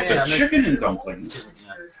with you. Okay, Yeah, but chicken and dumplings,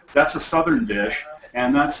 that's a southern dish,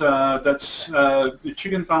 and that's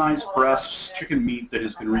chicken thighs, breasts, chicken meat that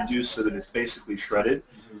has been reduced so that it's basically shredded,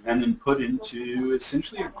 and then put into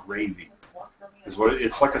essentially a gravy. Is what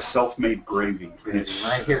it's like, a self-made gravy. When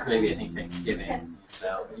I hear gravy, I think Thanksgiving.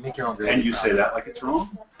 So you make your own gravy. And you say that like it's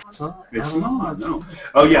wrong? Well, It's not. No.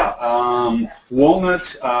 Oh yeah,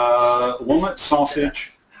 walnut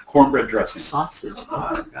sausage, cornbread dressing. Sausage.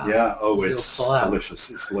 Oh, God. Yeah. Oh, You'll it's fall out. delicious.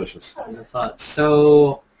 It's delicious. I thought.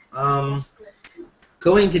 So,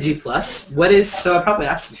 going to G+, what is, so I probably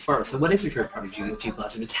asked you before, so what is your favorite part of G+? If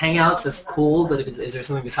it's Hangouts, that's cool, but if it's, is there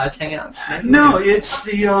something besides Hangouts? No, it's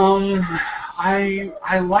the, I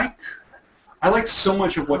like so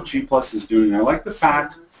much of what G+ is doing. I like the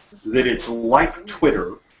fact that it's like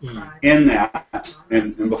Twitter in that,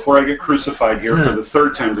 and before I get crucified here for the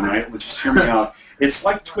third time tonight, let's just hear me out. It's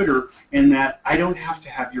like Twitter in that I don't have to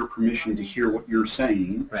have your permission to hear what you're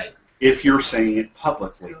saying if you're saying it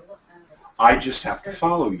publicly. I just have to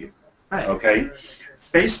follow you. Okay?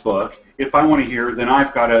 Facebook, if I want to hear, then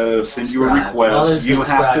I've got to send you a request. You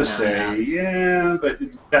have to say, yeah, but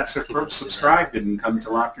that subscribe didn't come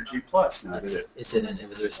till after G+, now did it? It didn't. It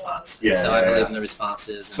was a response. Yeah. So I believe in the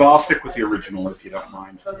responses. So I'll stick with the original if you don't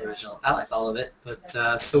mind. The original. I like all of it. But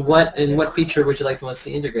so what feature would you like to want to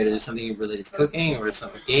see integrated? Is something related to cooking or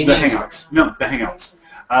something gaming? The Hangouts. No, the Hangouts.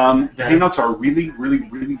 The Hangouts are really, really,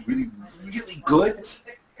 really, really, really good.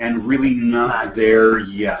 And really not there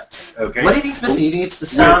yet. Okay. What do you think's missing? You think it's the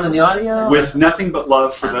sound and the audio? With nothing but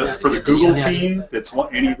love for the Google team that's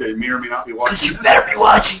any that may or may not be watching. You better be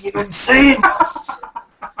watching. You know what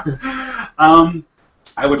I'm saying?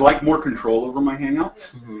 I would like more control over my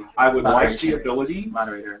Hangouts. I would like the ability,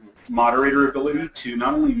 moderator ability, to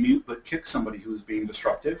not only mute but kick somebody who is being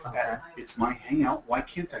disruptive. It's my Hangout. Why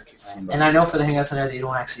can't I kick somebody? And I know for the Hangouts on there, they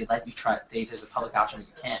don't actually let you try. There's a public option that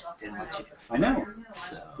you can't. They don't let you. I know.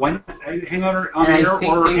 So. Why not Hangout on air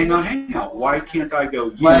or Hangout? Why can't I go?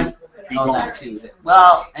 Be gone. That too.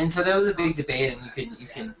 Well, and so there was a big debate, and you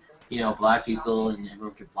can block people, and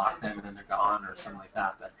everyone could block them, and then they're gone, or something like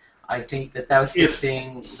that. But I think that was the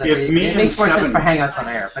thing. It makes more sense for Hangouts on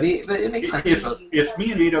air, but it makes sense. If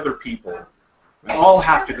me and 8 other people all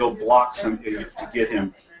have to go block somebody to get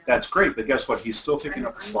him, that's great. But guess what? He's still taking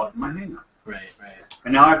up a slot in my Hangout. Right.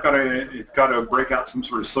 And now I've got to break out some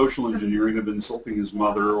sort of social engineering of insulting his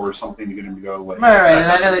mother or something to get him to go away. Right.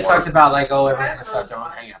 And I know they talked about everyone's going to start their own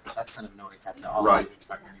Hangout, but that's kind of annoying. Right.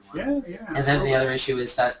 Yeah. And then the other issue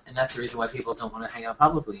is that, and that's the reason why people don't want to hang out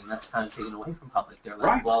publicly, and that's kind of taken away from public. They're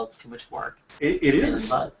like, well, it's too much work. It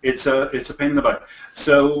is. It's a pain in the butt.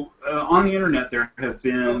 So on the internet, there have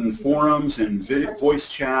been forums and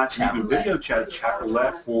voice chats and even video chat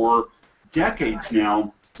roulette for decades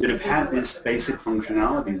now that have had this basic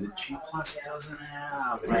functionality that G+ doesn't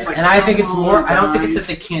have. And I think it's more. I don't think it's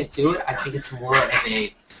that they can't do it. I think it's more of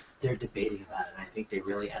they're debating about it. I think they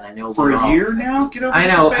really, and I know for a year now. Get over I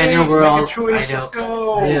know we're all. Make a choice. Let's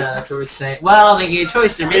go. Yeah, that's what we're saying. Well, they gave a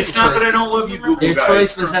choice. They're making It's not that I don't love you, Google Their guys.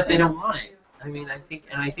 choice was that they don't want it. I mean, I think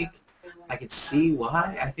I could see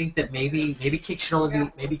why. I think that maybe cake should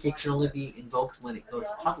only be invoked when it goes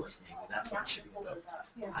public. Maybe that's what it should be invoked.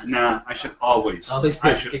 Nah, I should always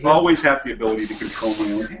have the ability to control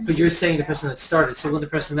my own hand. But you're saying the person that started. So when the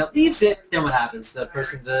person that leaves it, then what happens? The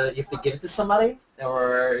person you have to give it to somebody,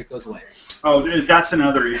 or it goes away. Oh, that's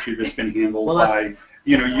another issue that's been handled by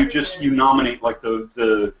you nominate like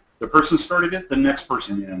the person started it, the next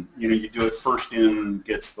person in. You do it first in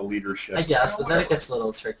gets the leadership. I guess, but then it gets a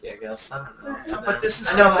little tricky. I guess I don't know. But this is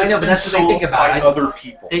I know, but that's what they think about. By other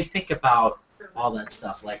people. They think about all that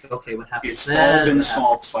stuff. Like, okay, what happens It's then? all been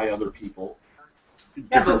solved by other people.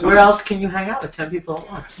 Yeah, but where else can you hang out with 10 people at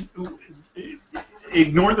once?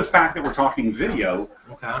 Ignore the fact that we're talking video.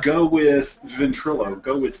 Okay. Go with Ventrilo.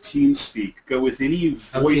 Go with TeamSpeak. Go with any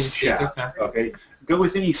voice chat. Okay. Go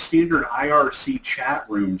with any standard IRC chat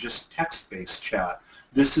room, just text-based chat.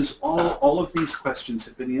 This is all of these questions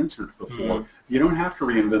have been answered before. You don't have to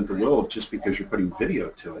reinvent the wheel just because you're putting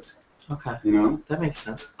video to it. Okay. That makes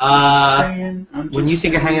sense. When you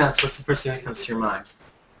think of Hangouts, what's the first thing that comes to your mind?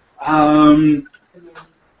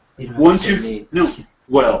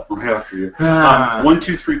 Well, right after you. 1,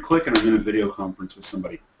 2, 3, click, and I'm in a video conference with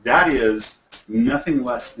somebody. That is nothing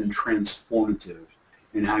less than transformative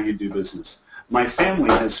in how you do business. My family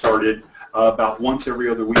has started about once every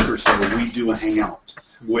other week or so. We do a hangout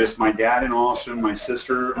with my dad in Austin, my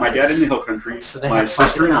dad in the Hill Country, my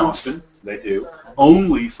sister in Austin. They do.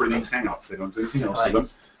 only for these hangouts. They don't do anything else with them.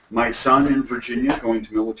 My son in Virginia going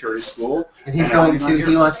to military school. And he's going to,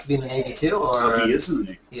 he wants to be in the Navy too, or? Oh, he is in the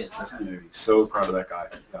Navy. He is. He's in the Navy. So proud of that guy.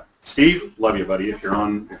 Yeah. Steve, love you, buddy, if you're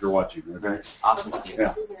watching, okay? Awesome, Steve.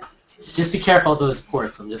 Yeah. Just be careful of those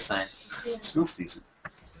ports, I'm just saying. It smells decent.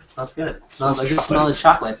 Smells good. It smells like you smell the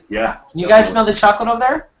chocolate. Yeah. Can you guys smell the chocolate over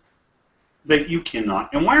there? But you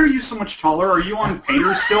cannot. And why are you so much taller? Are you on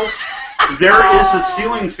painter stilts? There is a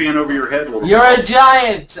ceiling fan over your head. Little You're a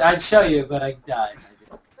giant! I'd show you, but I died.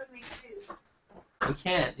 You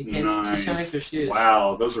can't. You can't. Nice. She's showing her shoes.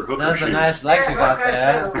 Wow, those are hooker Those shoes. are nice legs you got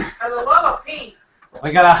there. I love a pink.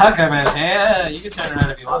 We got a hugger, man. Yeah, you can turn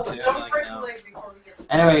around if you want to. Don't Like, break no. the leg before we get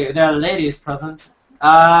to Anyway, there are ladies present.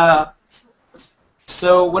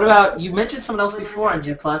 So what about, you mentioned someone else before on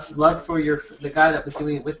G+, love for the guy that was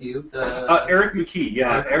doing it with you. Eric McKee,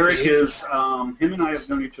 yeah. Eric McKee. is, him and I have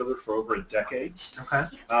known each other for over a decade. Okay.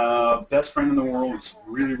 Best friend in the world. He's a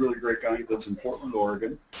really, really great guy. He lives in Portland,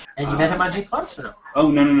 Oregon. And you met him on G+, or no? Oh,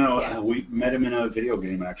 no. Yeah. We met him in a video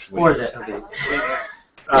game, actually. Or that, okay.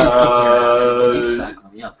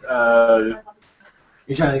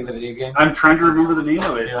 You're trying to think of the video game? I'm trying to remember the name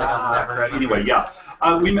of it. You're like, I'll never remember. Anyway, yeah.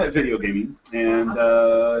 We met video gaming and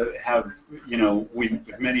we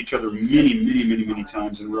met each other many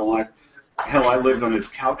times in real life. Hell, I lived on his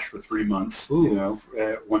couch for 3 months,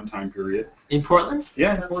 at one time period. In Portland?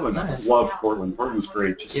 Yeah, in Portland. Nice. Loved Portland. Portland was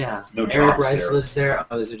great. Just no jobs Eric Rice there. lives there.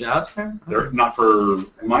 Oh, is there jobs there? Not for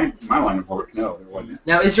my line of work. No, there wasn't.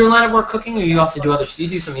 Now, is your line of work cooking, or you also do you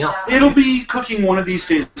do something else? It'll be cooking one of these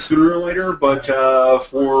days, sooner or later, but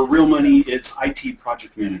for real money, it's IT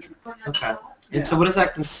project management. Okay. And so what does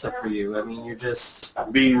that consist of for you? I mean, you're just...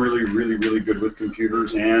 Being really good with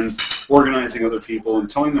computers and organizing other people and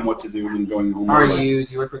telling them what to do and going home. Do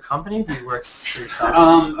you work for a company, or do you work for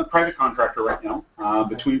yourself? A private contractor right now,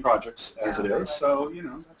 between projects as it is, so,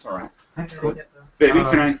 that's all right. That's cool. Baby,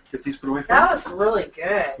 can I get these put away for you? That was really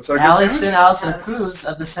good. Was that good, Allison Sarah? approves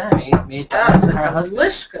of the Sammy made by That was her husband.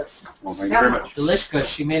 delicious. Well, thank you very much.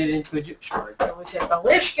 Delicious. She made it into a Jewish word. It was a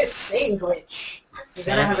delicious sandwich. You're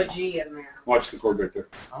going to have a G in there. Watch the cord right there.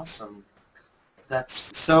 Awesome. That's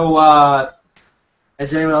so.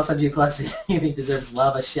 Is there anyone else on G+ you think deserves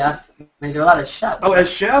love? A chef? I mean, there are a lot of chefs. Oh, as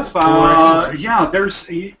chef, yeah, there's,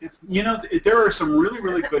 there are some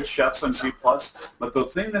really good chefs on G+, but the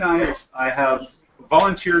thing that I have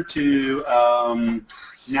volunteered to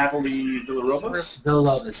Natalie Villalobos.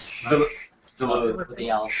 With the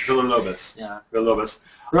L. Villalobos. Yeah. Villalobos.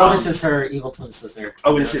 Robus is her evil twin sister.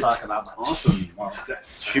 Oh, is it? Talk about much. Awesome. Wow.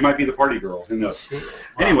 She might be the party girl. Who knows? Wow.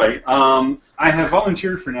 Anyway, I have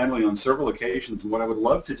volunteered for Natalie on several occasions, and what I would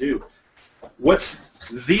love to do, what's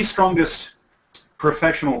the strongest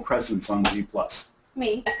professional presence on G+?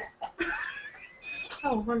 Me.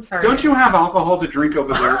 Oh, I'm sorry. Don't you have alcohol to drink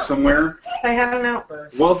over there somewhere? I had an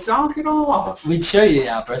outburst. Well, knock it off. We'd show you the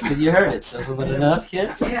outburst, but you heard it. So was it enough,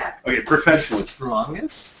 kids? Yeah. Okay, professionally.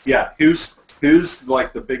 Strongest? Yeah, who's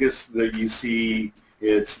like the biggest that you see?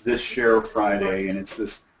 It's this Share Friday, and it's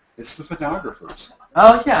the photographers.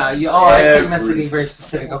 Oh yeah. I think that's something very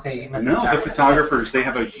specific. Okay. You meant No, the photographers, they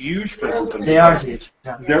have a huge presence. They are huge.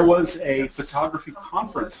 Yeah. There was a photography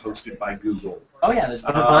conference hosted by Google. Oh yeah, there's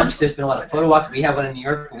been a bunch. There's been a lot of photo walks. We had one in New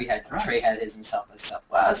York. We had Trey had his in South by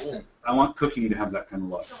Southwest. And I want cooking to have that kind of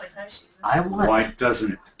love. I want Why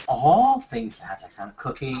doesn't it? all things to have that kind of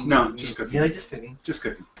cooking. No, just cooking. Yeah, just cooking. Just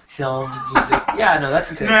cooking. Film, music. Yeah, no,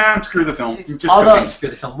 that's good. Nah, screw the film. Just Although, cooking. screw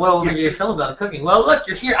the film. Well, we're your film about cooking. Well, look,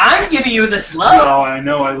 you're here. I'm giving you this love. No, I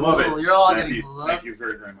know, I love Oh, it. you're all Thank getting you. love. Thank you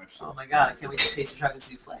very much. Oh my God, I can't wait to taste your chocolate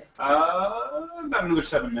souffle. About another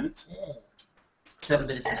 7 minutes. 7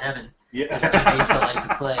 minutes in heaven. Yeah. I still like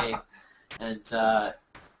to play, and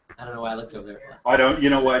I don't know why I looked over there. I don't. You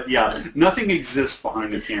know what? Yeah, nothing exists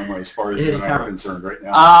behind the camera as far as you and I are concerned right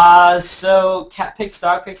now. So cat pics,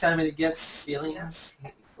 dog pics, animated gifts, feelings,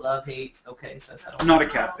 love, hate. Okay, so I'm not a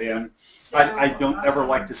cat fan. I don't ever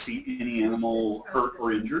like to see any animal hurt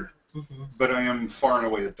or injured. Mm-hmm. But I am far and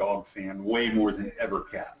away a dog fan, way more than ever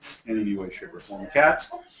cats, in any way, shape, or form. Cats.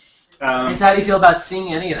 And so how do you feel about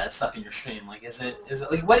seeing any of that stuff in your stream? Like, is it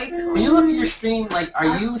like when you look at your stream, like,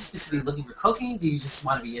 are you specifically looking for cooking? Do you just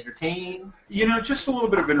want to be entertained? Just a little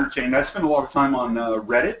bit of entertainment. I spend a lot of time on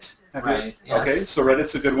Reddit. Right. Yes. Okay, so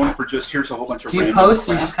Reddit's a good one for just here's a whole bunch of. Do you random post or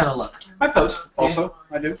crap. you just kind of look? I post also.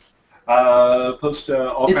 I do. Post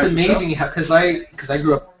all It's kinds amazing of stuff. how because I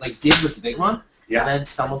grew up like Dig was the big one. Yeah. And then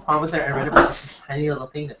StumbleUpon was there, and Reddit was this tiny little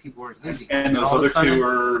thing that people weren't using. And those all of other a sudden, two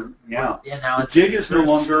are, yeah. Yeah, now it's Dig is no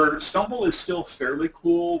longer, Stumble is still fairly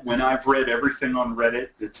cool. When I've read everything on Reddit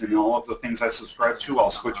that's in all of the things I subscribe to,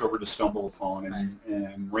 I'll switch over to StumbleUpon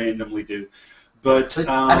and randomly do. But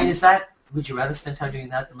I mean, would you rather spend time doing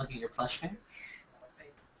that than looking at your flesh food?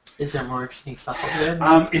 Is there more interesting stuff over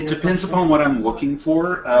there? It depends upon what I'm looking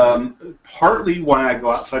for. Partly why I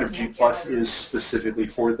go outside of G+ is specifically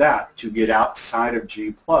for that, to get outside of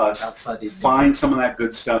G+, find some of that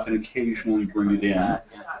good stuff and occasionally bring it in.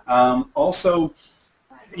 Also,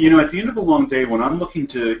 at the end of a long day, when I'm looking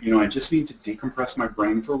to, I just need to decompress my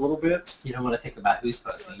brain for a little bit. You don't want to think about who's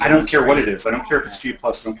posting. I don't care what it is. I don't care if it's G+,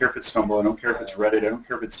 I don't care if it's Stumble, I don't care if it's Reddit, I don't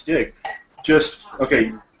care if it's Dig. Just,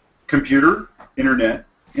 okay, computer, internet,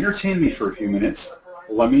 entertain me for a few minutes.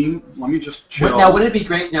 Let me just chill. Now, wouldn't it be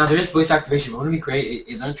great? Now, there is voice activation, but wouldn't it be great?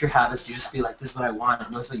 Aren't your habits to just be like, this is what I want,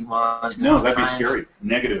 it knows what you want? No, that'd be scary.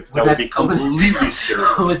 Negative. That would be completely scary.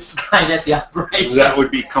 It's kind of the operation. That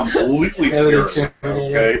would be completely scary.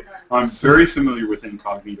 Okay? I'm very familiar with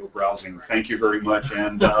incognito browsing. Thank you very much.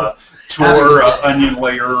 And Tor, onion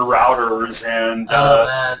layer routers, and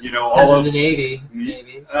all of the Navy.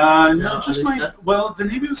 No, just the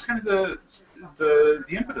Navy was kind of the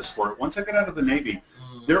impetus for it. Once I got out of the Navy,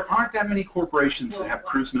 there aren't that many corporations that have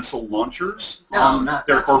cruise missile launchers on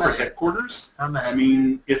their corporate headquarters. I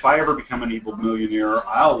mean, if I ever become an evil millionaire,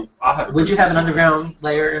 I'll have a Would you have an underground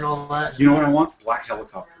layer and all that? You know what I want? Black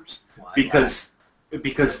helicopters. Why?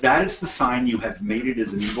 Because that is the sign you have made it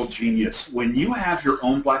as an evil genius. When you have your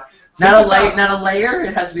own black... Not a layer?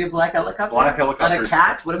 It has to be a black helicopter? Black helicopters. Not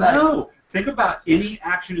a cat? What about No. Think about any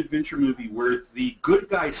action-adventure movie where the good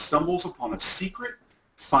guy stumbles upon a secret,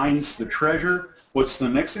 finds the treasure. What's the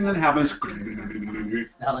next thing that happens? The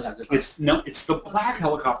helicopters. It's the black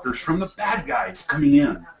helicopters from the bad guys coming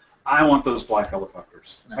in. I want those black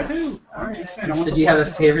helicopters. Nice. I do. I'm just saying, so do you have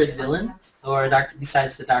a favorite villain? Or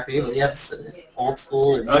besides the Dr. Evil? Do you have old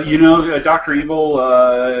school? Or Dr. Evil,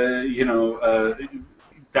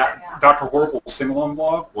 that Dr. Horrible's sing-along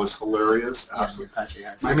blog was hilarious. Absolutely.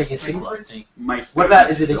 You're making a sequel, I think. What about,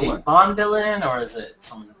 is it a James Bond villain, or is it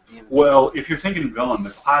someone... Well, if you're thinking villain,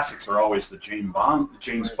 the classics are always the James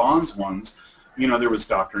Bond's ones. There was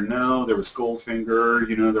Dr. No, there was Goldfinger,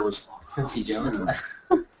 there was... Quincy Jones.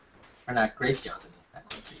 Or not, Grace Jones.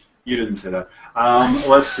 You didn't say that.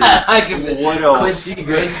 Let's see. What else? Quincy,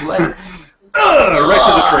 Grace, what? Right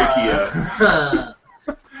to the trachea.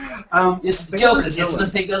 It's a joke, because the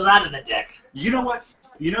thing goes out of the deck. You know what?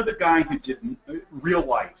 The guy who did real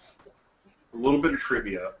life, a little bit of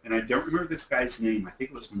trivia, and I don't remember this guy's name. I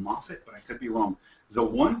think it was Moffat, but I could be wrong. The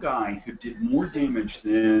one guy who did more damage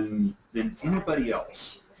than anybody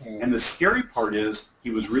else. And the scary part is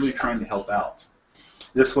he was really trying to help out.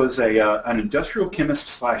 This was an industrial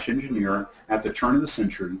chemist / engineer at the turn of the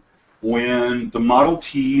century, when the Model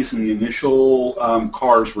Ts and the initial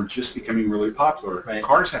cars were just becoming really popular. Right.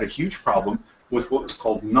 Cars had a huge problem with what was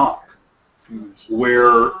called knock,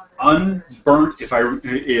 where unburnt,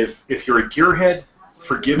 if you're a gearhead,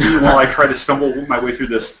 forgive me while I try to stumble my way through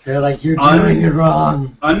this. They're like, you're doing it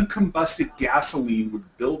wrong. Uncombusted gasoline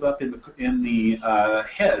would build up in the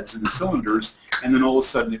heads and the cylinders, and then all of a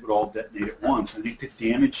sudden it would all detonate at once, and it could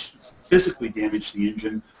physically damage the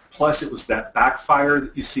engine. Plus, it was that backfire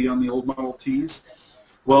that you see on the old Model Ts.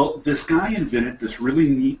 Well, this guy invented this really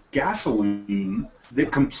neat gasoline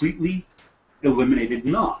that completely eliminated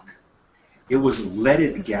knock. It was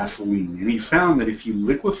leaded gasoline, and he found that if you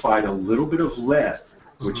liquefied a little bit of lead,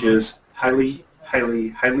 which is highly, highly,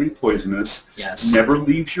 highly poisonous, never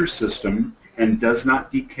leaves your system, and does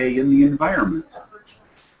not decay in the environment.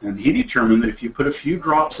 And he determined that if you put a few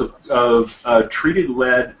drops of treated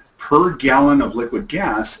lead per gallon of liquid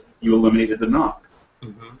gas, you eliminated the knock.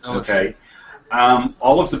 Okay.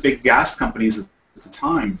 All of the big gas companies at the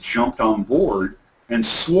time jumped on board and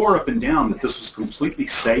swore up and down that this was completely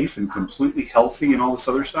safe and completely healthy and all this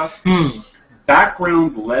other stuff.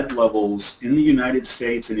 Background lead levels in the United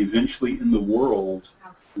States and eventually in the world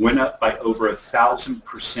went up by over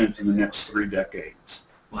 1,000% in the next 3 decades.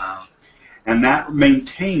 Wow. And that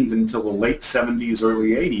maintained until the late 70s,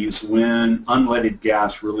 early 80s, when unleaded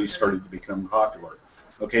gas really started to become popular.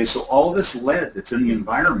 Okay, so all this lead that's in the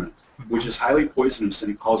environment, which is highly poisonous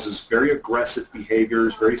and it causes very aggressive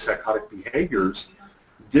behaviors, very psychotic behaviors,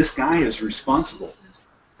 this guy is responsible.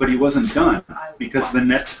 But he wasn't done, because the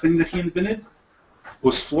next thing that he invented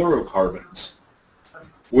was fluorocarbons,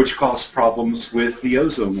 which caused problems with the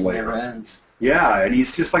ozone layer. Never ends. Yeah, and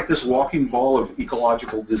he's just like this walking ball of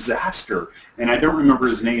ecological disaster. And I don't remember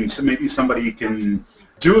his name, so maybe somebody can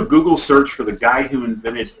do a Google search for the guy who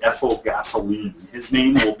invented ethyl gasoline. His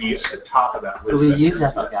name will be at the top of that list. Do we use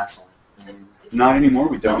ethyl gasoline? Not anymore,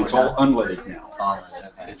 we don't. It's all unleaded now. It's all unleaded,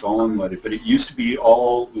 okay. It's all unleaded, but it used to be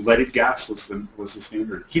all leaded gas was the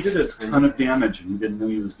standard. He did a ton of damage, and he didn't know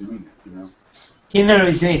he was doing it, He didn't know what he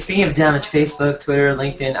was doing. Speaking of damage, Facebook, Twitter,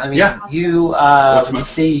 LinkedIn. I mean, Yeah. you when you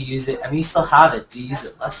say you use it, I mean, you still have it. Do you use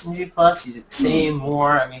it less than G+? Use it the same,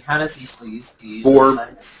 more? I mean, how does he still use? Do you use those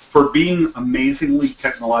sites? For being amazingly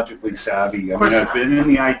technologically savvy. I mean, I've been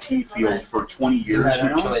in the IT field for 20 years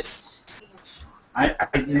now. Choice. I'm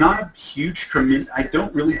not a huge I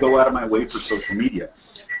don't really go out of my way for social media.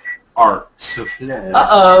 Our souffle.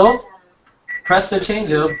 Uh-oh. Press the change.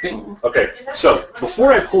 Bing. Okay, so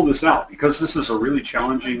before I pull this out, because this is a really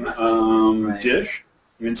challenging dish,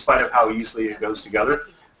 in spite of how easily it goes together,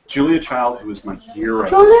 Julia Child, who is my hero.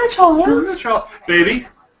 Julia Child. Baby,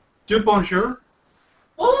 do bonjour.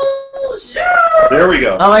 Bonjour. There we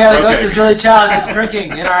go. Oh my God, it goes to Julia Child. It's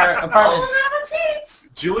drinking in our apartment.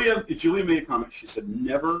 Julia made a comment. She said,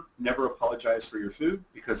 never apologize for your food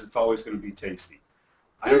because it's always going to be tasty.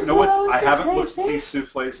 I don't know what, I haven't looked at these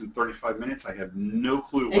souffles in 35 minutes. I have no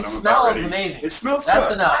clue what I'm about ready. It smells amazing. It smells That's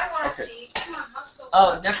good. enough. I want to Okay. see. Come on, let's go.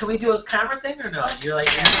 Oh, now can we do a camera thing or no? You're like,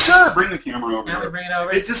 Sure, bring the camera over now we here. bring it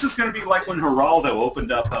over. This is going to be like when Geraldo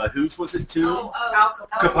opened up, whose was it, Tomb? Al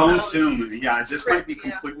Capone's Tomb. Yeah, this might be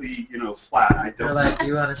completely, flat. I You're don't like, know.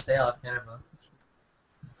 you want to stay off camera.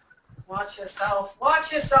 Watch yourself.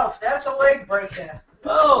 Watch yourself. That's a leg breaker.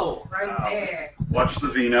 Oh! Right there. Watch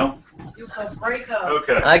the vino. You could break up.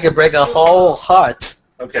 Okay. I could break a whole heart.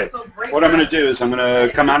 Okay. What I'm going to do is I'm going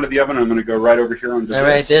to come out of the oven. I'm going to go right over here onto All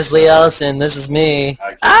right, this. there's Lee Allison. This is me.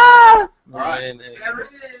 Okay. Ah! All right. There it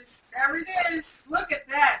is. There it is. Look at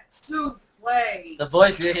that souffle. The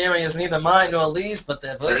voice you're hearing is neither mine nor Lee's, but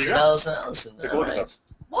the voice of go. Allison Allison. Take a All look at right. those.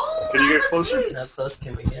 Can you get closer? How close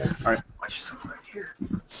can we get? All right. Watch yourself right here.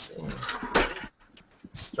 Let's see.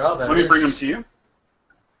 Strawberry. Let me bring them to you.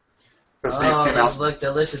 Because these Oh, came these out. look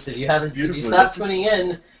delicious. If you Beautifully. stopped tuning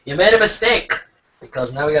in, you made a mistake.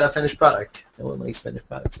 Because now we got a finished product. No one likes finished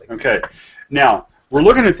products like that. Okay. Now, we're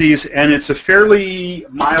looking at these, and it's a fairly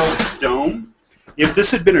mild dome. If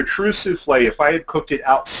this had been a true souffle, if I had cooked it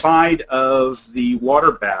outside of the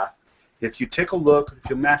water bath, if you take a look,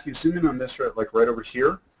 Matthew, zoom in on this right over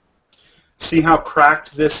here. See how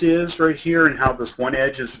cracked this is right here and how this one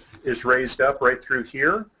edge is raised up right through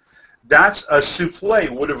here? That's a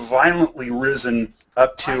souffle would have violently risen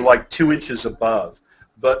up to like 2 inches above.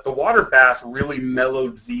 But the water bath really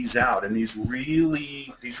mellowed these out, and these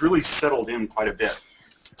really settled in quite a bit.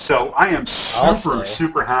 So I am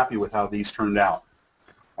super happy with how these turned out.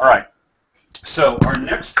 All right. So our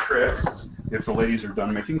next trick, if the ladies are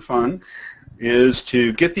done making fun, is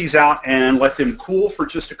to get these out and let them cool for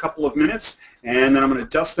just a couple of minutes, and then I'm going to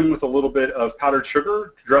dust them with a little bit of powdered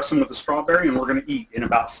sugar, dress them with a strawberry, and we're going to eat in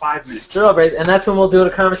about 5 minutes. Strawberry, and that's when we'll do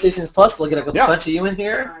a Conversations Plus. We'll get a Yeah. bunch of you in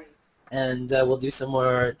here, and we'll do some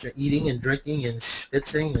more eating and drinking and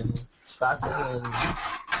schwitzing and spotting, and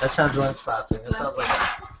that sounds like spotting. That sounds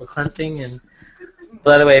like we're hunting. And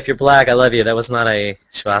by the way, if you're black, I love you. That was not a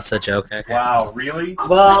Schwarza joke. Okay. Wow, really?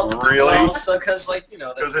 Well, Really? also because, like, the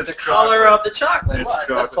it's color of the chocolate. It's What?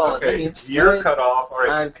 chocolate. That's all it Okay, means. you're cut off. All right,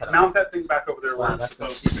 I'm cut off. mount that thing back over there where Wow, it's that's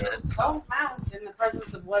what supposed she to go. said. Don't mount in the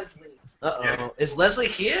presence of Leslie. Uh-oh. Yeah. Is Leslie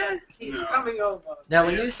here? He's No. coming over. Now,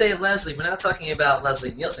 when you say Leslie, we're not talking about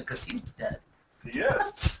Leslie Nielsen because he's dead.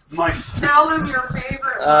 Yes. My Tell him your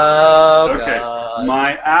favorite Oh, okay. God.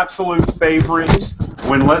 My absolute favorite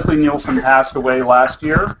when Leslie Nielsen passed away last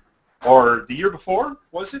year, or the year before,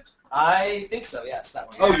 was it? I think so, yes, that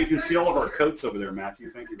one. Oh, you can see all of our coats over there, Matthew.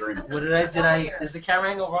 Thank you very much. What did I, is the camera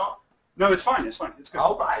angle wrong? No, it's fine. It's fine. It's good.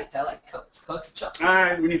 All right, I like coats. Coats of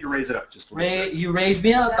chocolate. We need to raise it up just a little bit. You raised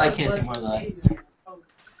me up, I can't see more than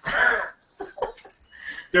that.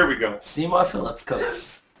 There we go. Seymour Phillips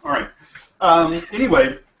coats. All right.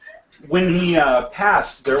 Anyway, when he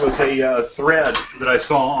passed, there was a thread that I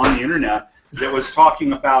saw on the internet that was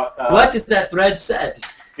talking about... What did that thread said?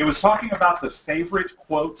 It was talking about the favorite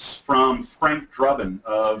quotes from Frank Drubin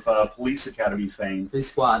of Police Academy fame. Police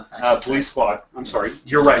Squad. Police Squad. I'm sorry.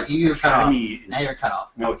 You're right. You're cut off. Academy Now you're cut off.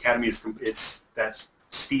 No, Academy is... That's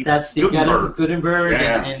Steve That's Steve Gutenberg.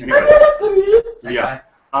 Yeah, and anyway. that Yeah.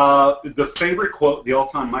 guy. The favorite quote,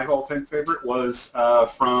 my all-time favorite, was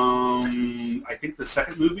from, I think, the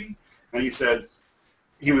second movie. And he said,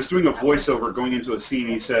 he was doing a voiceover going into a scene.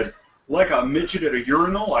 He said, like a midget at a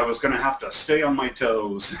urinal, I was going to have to stay on my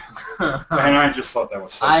toes. And I just thought that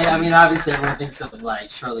was so funny. I mean, obviously everyone thinks something like,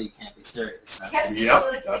 surely you can't be serious.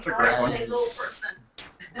 Yep, that's a great one. Little person.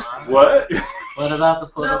 What? What about the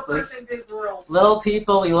Little political police? person, big world. Little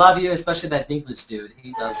people, we love you, especially that Dinklage dude.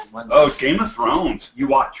 He does wonders. Oh, Game of Thrones. You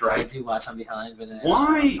watch, I right? do watch. I'm behind. But,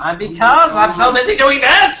 Why? Because I'm so busy doing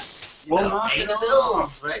this. Well, not Pay at the all.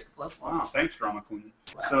 bills, right? Plus one. Wow, thanks, Drama Queen.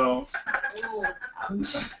 Wow. So,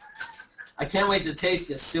 I can't wait to taste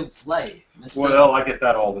your souffle. Well, I get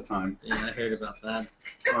that all the time. Yeah, I heard about that.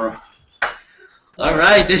 Or, All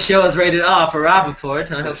right, this show is rated R for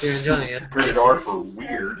Rappaport. I hope you're enjoying it. rated R for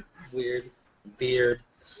weird. Weird. Beard.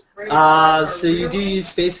 So you do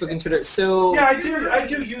use Facebook and Twitter. So Yeah, I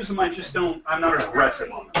do use them. I just don't. I'm not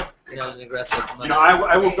aggressive on them. you're not an aggressive. You know,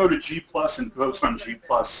 I will go to G+ and post on G+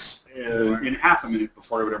 in half a minute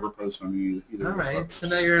before I would ever post on either. All right, so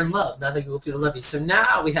now you're in love. Now the Google people love you. So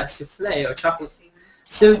now we have souffle or chocolate.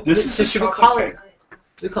 So This is a should we chocolate call cake. it?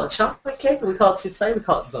 We call it chocolate cake, or we call it souffle? We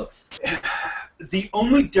call it both. The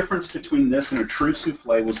only difference between this and a true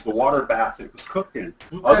souffle was the water bath that it was cooked in.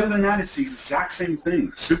 Okay. Other than that, it's the exact same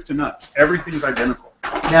thing, soup to nuts. Everything's identical.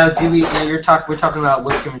 Now, we're talking about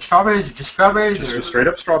whipped cream and strawberries, or just strawberries, Just or a straight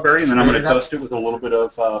up strawberry, and then I'm going to Straight up. toast it with a what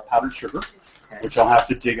of powdered sugar, Okay. which I'll have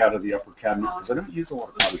to dig out of the upper cabinet because I don't use a lot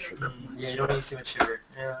of powdered sugar. Yeah, you don't need too much sugar.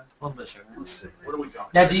 Yeah, a little bit of sugar. Let's see, what do we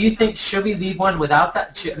got? Now, do you think should we leave one without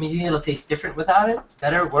that? I mean, do you think it'll taste different without it?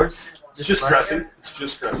 Better, worse? Just less? dressing. It's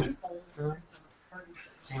just dressing. Really?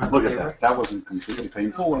 Look at that. That wasn't completely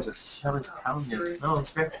painful, was it? That was pounding. No,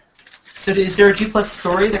 it's great. So is there a G+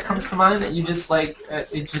 story that comes to mind that you just like,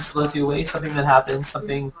 it just blows you away? Something that happened,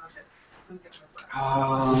 something...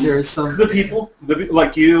 Is there some... The people,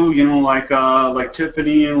 like you know, like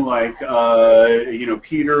Tiffany, like you know,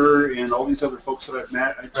 Peter, and all these other folks that I've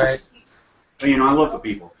met. I just, you know, I love the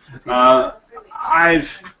people.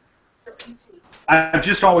 I've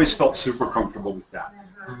just always felt super comfortable with that.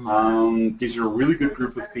 These are a really good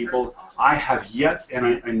group of people. I have yet,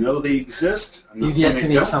 and I know they exist. You've yet to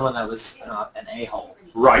meet someone that was an a-hole.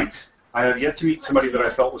 Right. I have yet to meet somebody that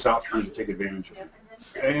I felt was out trying to take advantage of me.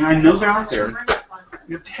 And I know they're out there.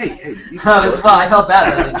 Hey. Well, I felt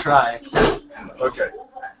bad that I didn't try. Okay.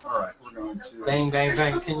 All right. We're going to... Bang, bang,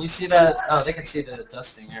 bang. Can you see that? Oh, they can see the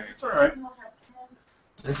dusting there. It's all right.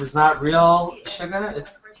 This is not real sugar.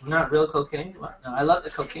 It's not real cocaine. No, I love the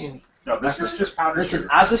cocaine. No, this is just powdered Listen, sugar.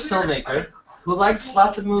 as a filmmaker who likes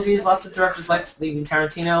lots of movies, lots of directors, likes leaving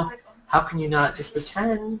Tarantino, how can you not just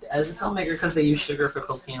pretend as a filmmaker because they use sugar for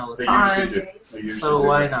cocaine all the They time? usually do. They usually So do.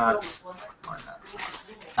 why not? Why not?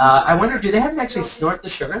 I wonder, do they have to actually snort the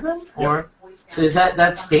sugar then, or so is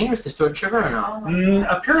that's dangerous to snort sugar or no?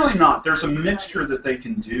 Apparently not. There's a mixture that they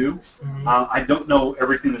can do. Mm-hmm. I don't know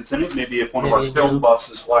everything that's in it. Maybe if one of Maybe our film buffs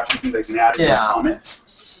is watching, they can add it in the comments.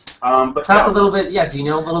 But Talk a little bit. Yeah, do you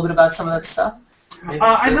know a little bit about some of that stuff?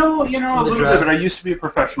 I know, you know, a some of the little bit, drugs? but I used to be a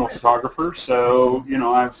professional photographer, so you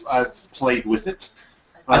know, I've played with it.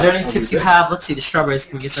 Are there any tips you have? Let's see the strawberries.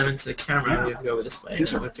 Can we get them into the camera? We have to go over this way.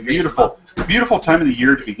 These are beautiful time of the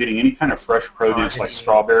year to be getting any kind of fresh produce like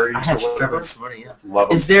strawberries I had or whatever. strawberries this morning. Yeah. Love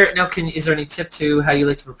them. Is there any tip to how you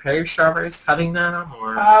like to prepare your strawberries? Cutting them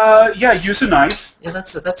or? Yeah, use a knife. Yeah,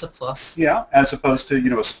 that's a plus. Yeah, as opposed to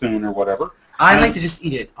a spoon or whatever. I like to just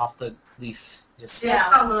eat it off the leaf. Just Yeah,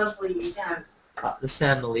 how lovely. the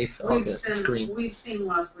stem and the leaf. Oh, it's green. We've seen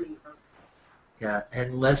Leslie. Yeah,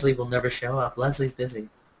 and Leslie will never show up. Leslie's busy.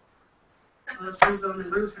 Leslie's on the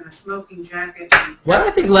roof in a smoking jacket. Why do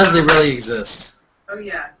I think Leslie really exists? Oh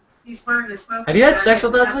yeah, he's wearing a smoking jacket. Have you had sex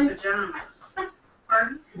with Leslie? and pajamas.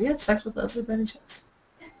 Pardon? Have you had sex with Leslie by any chance?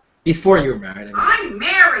 Before you were married, I mean. I'm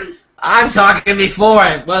married. I'm talking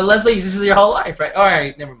before. Well, Leslie, this is your whole life, right? All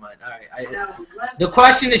right, never mind. All right. No, The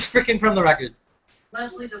question is freaking from the record.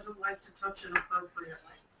 Leslie doesn't like to touch it appropriately.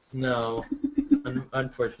 No,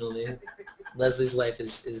 unfortunately, Leslie's life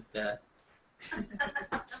is bad.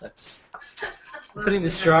 Sucks. Putting the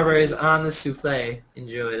strawberries on the souffle.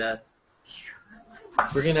 Enjoy that.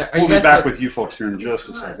 We're gonna. We'll be back with you folks here in just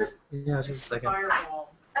a second. Yeah, just a second.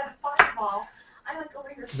 Fireball. Fireball. I like over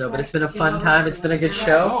here. No, but it's been a fun time. It's been a good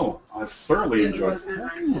show. Oh, I thoroughly enjoyed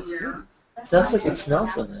it. It does look. It smells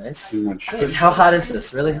so nice. Too much. How hot is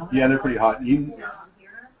this? Really hot? Yeah, they're pretty hot. You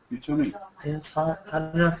tell me. Yeah, it's hot.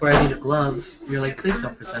 Hot enough where I need a glove. You're like, please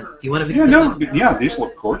don't present. Do you want to be? Yeah, no, present? yeah, these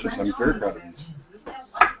look gorgeous. I'm very proud of these.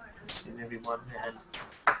 Let's see, maybe one hand.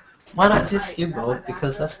 Why not just do both?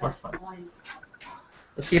 Because that's more fun.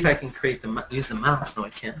 Let's see if I can use the mouse. No, I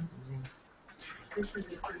can't.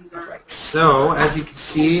 Right. So, as you can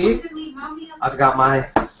see, I've got my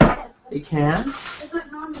big hands.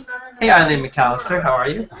 Hey, Eileen McAllister, how are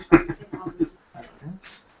you?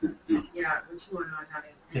 Yeah, but you are not having.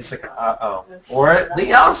 He's like, uh-oh. Or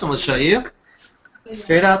Lee Allison will show you.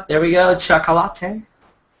 Straight up. There we go. Chocolate.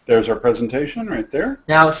 There's our presentation right there.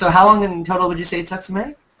 Now, so how long in total would you say it took to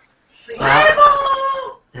make?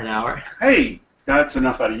 An hour. Hey, that's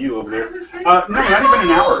enough out of you over there. No, not even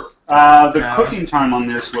an hour. The cooking time on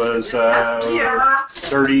this was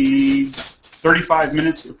 35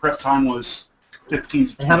 minutes. The prep time was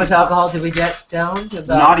 15. And how much alcohol did we get down?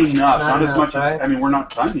 Not enough. Not as much right? as. I mean, we're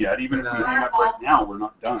not done yet. Even if we hang up right now, we're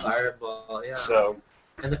not done. Fireball, yeah. So.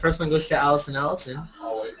 And the first one goes to Allison. Always.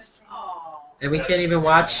 And we can't even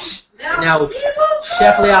watch. Now,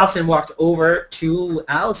 Chef Lee Allison walked over to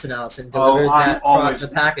Allison, delivered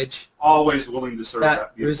the package. Always willing to serve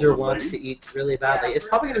that beautiful Bruiser wants to eat really badly. It's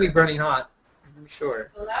probably going to be burning hot, I'm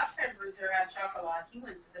sure. The last time Bruiser had chocolate, he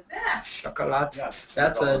went to the bed. Chocolate? Yes.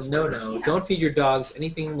 That's a no-no. Yeah. Don't feed your dogs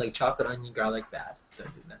anything like chocolate, onion, garlic, bad.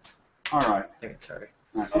 Don't do that. All right. Okay, sorry.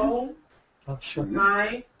 Oh, sure.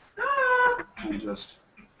 my God. And just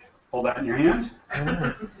hold that in your hand.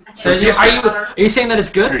 So are you saying that it's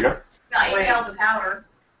good? There you go. No, I inhaled the powder.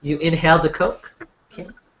 You inhaled the Coke? Okay.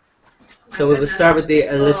 So we will start with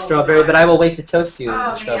the strawberry, but I will wait to toast you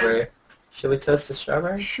the strawberry. Man. Should we toast the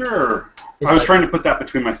strawberry? Sure. I was trying to put that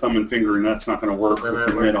between my thumb and finger, and that's not going to work with the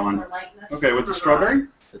lid on. Okay, with the strawberry?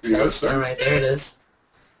 All right, there it is.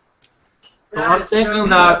 Well, I'm thinking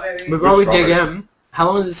that before we dig in, how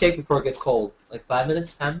long does it take before it gets cold? Like 5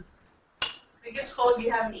 minutes, 10? If it gets cold,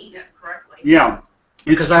 you haven't eaten it correctly. Yeah.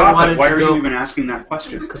 It's chocolate. Why are you even asking that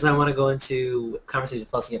question? Because I want to go into Conversation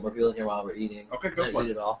Plus and get more people in here while we're eating. Okay, go for it.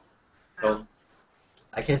 Eat it all. So,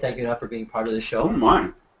 I can't thank you enough for being part of the show. Oh, my.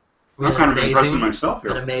 I'm kind of impressing myself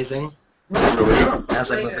here. Amazing. Really good. As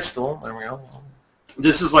I move the stool. There we go.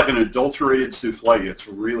 This is like an adulterated souffle. It's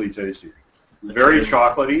really tasty. Very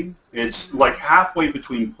chocolatey. It's like halfway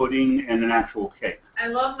between pudding and an actual cake. I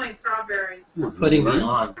love my strawberries. We're putting me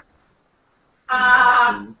on.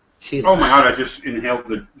 Oh my God! I just inhaled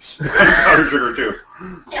the powdered sugar too.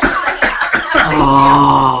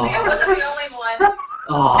 Oh. I wasn't the only one.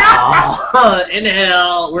 Oh.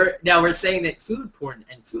 Inhale. We're saying that food porn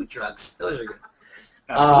and food drugs. Those are good.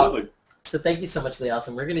 Absolutely. So thank you so much, Lee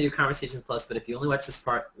Allison. We're going to do Conversations Plus, but if you only watch this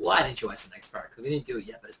part, why didn't you watch the next part? Because we didn't do it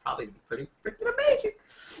yet, but it's probably going to be pretty freaking amazing.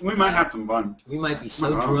 We might have some fun. We might be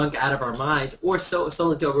so drunk out of our minds, or so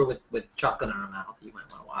looked over with chocolate in our mouth. You might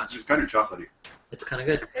want to watch. It's kind of chocolatey. It's kind of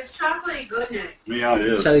good. It's chocolatey goodness. Yeah, it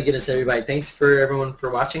is. Shall goodness, everybody. Thanks for everyone for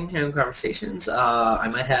watching Hangout Conversations. I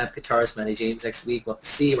might have guitarist Matty James next week. We'll have to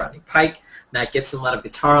see. Rodney Pike, Matt Gibson, a lot of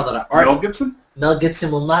guitar, a lot of art. Mel Gibson? Mel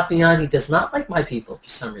Gibson will not be on. He does not like my people for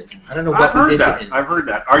some reason. I don't know what we did to him. I've heard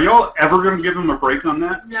that. Are y'all ever going to give him a break on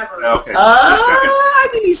that? Never. Okay. I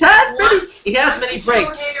think he has many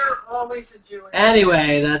breaks. Hater, always a Jew.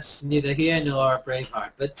 Anyway, that's neither here nor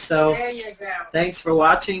Braveheart. But so, there you go. Thanks for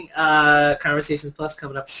watching. Conversations Plus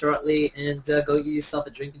coming up shortly, and go get yourself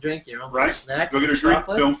a drink, your own snack. Go get a drink.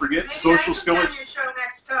 Don't forget Social Skillet. Maybe I can come on your show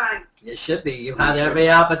next time. It should be. You have every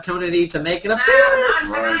opportunity to make it a No, not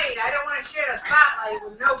tonight. I don't want to share the spotlight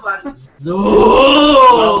with nobody. No.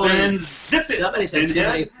 Well, then zip it. Somebody said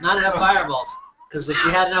not enough fireballs. Because if she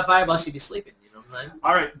had enough fireballs, she'd be sleeping. You know what I'm saying?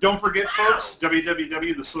 All right. Don't forget, folks,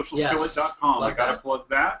 www.thesocialskillet.com. I got to plug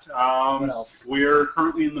that. What else? We're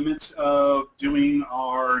currently in the midst of doing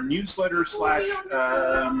our newsletter /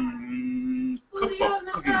 cookbook,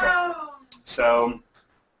 cooking book. So.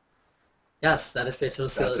 Yes, that is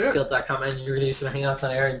socialskillet.com, and you're going to use some Hangouts on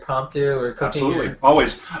air impromptu or cooking. Absolutely,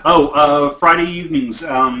 always. Oh, Friday evenings.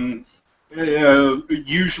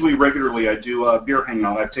 Usually, regularly, I do a beer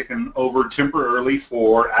hangout. I've taken over temporarily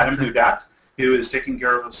for Adam Hudak, who is taking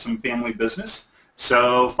care of some family business.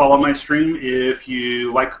 So follow my stream if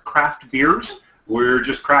you like craft beers. We're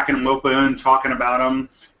just cracking them open, talking about them,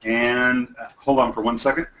 and hold on for 1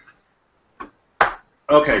 second.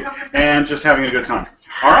 Okay, and just having a good time.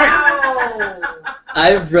 All right.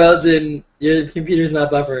 I've frozen. Your computer's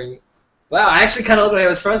not buffering. Wow, I actually kind of looked like I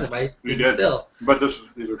was frozen. You did. Still. But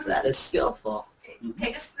these are that is skillful.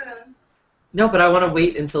 Take a spoon. No, but I want to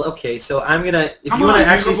wait until. Okay, so I'm gonna. If Come you want on,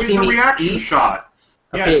 to actually see the me reaction eat, shot.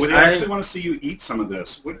 Okay, Yeah, I actually want to see you eat some of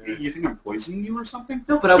this. What, you think I'm poisoning you or something?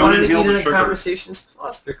 No, but I wanted to eat in a sugar. Conversations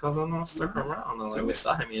Plus because I'm not stuck around. Like we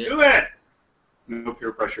saw him eat it. Do it. No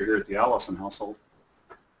peer pressure here at the Allison household.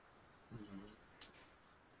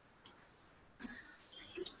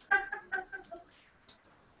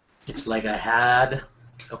 It's like I had.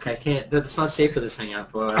 Okay, I can't. That's not safe for this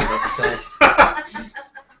hangout, boy.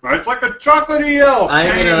 It's like a chocolatey elf. I'm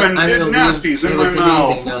gonna nasties in my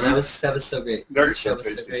mouth. No, that was so great. That show was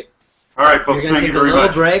so great. All right, folks. Thank you very much. We're gonna take a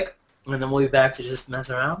little break, and then we'll be back to just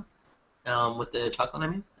mess around with the chocolate,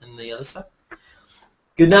 and the other stuff.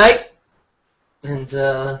 Good night. And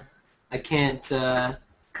I can't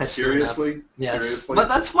cut seriously. You yes. Seriously. But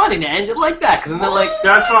that's funny to end it like that, because then they're like.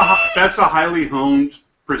 That's a highly honed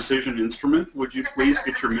precision instrument. Would you please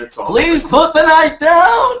get your mitts off? Please put the knife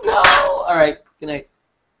down. No. All right. Good night.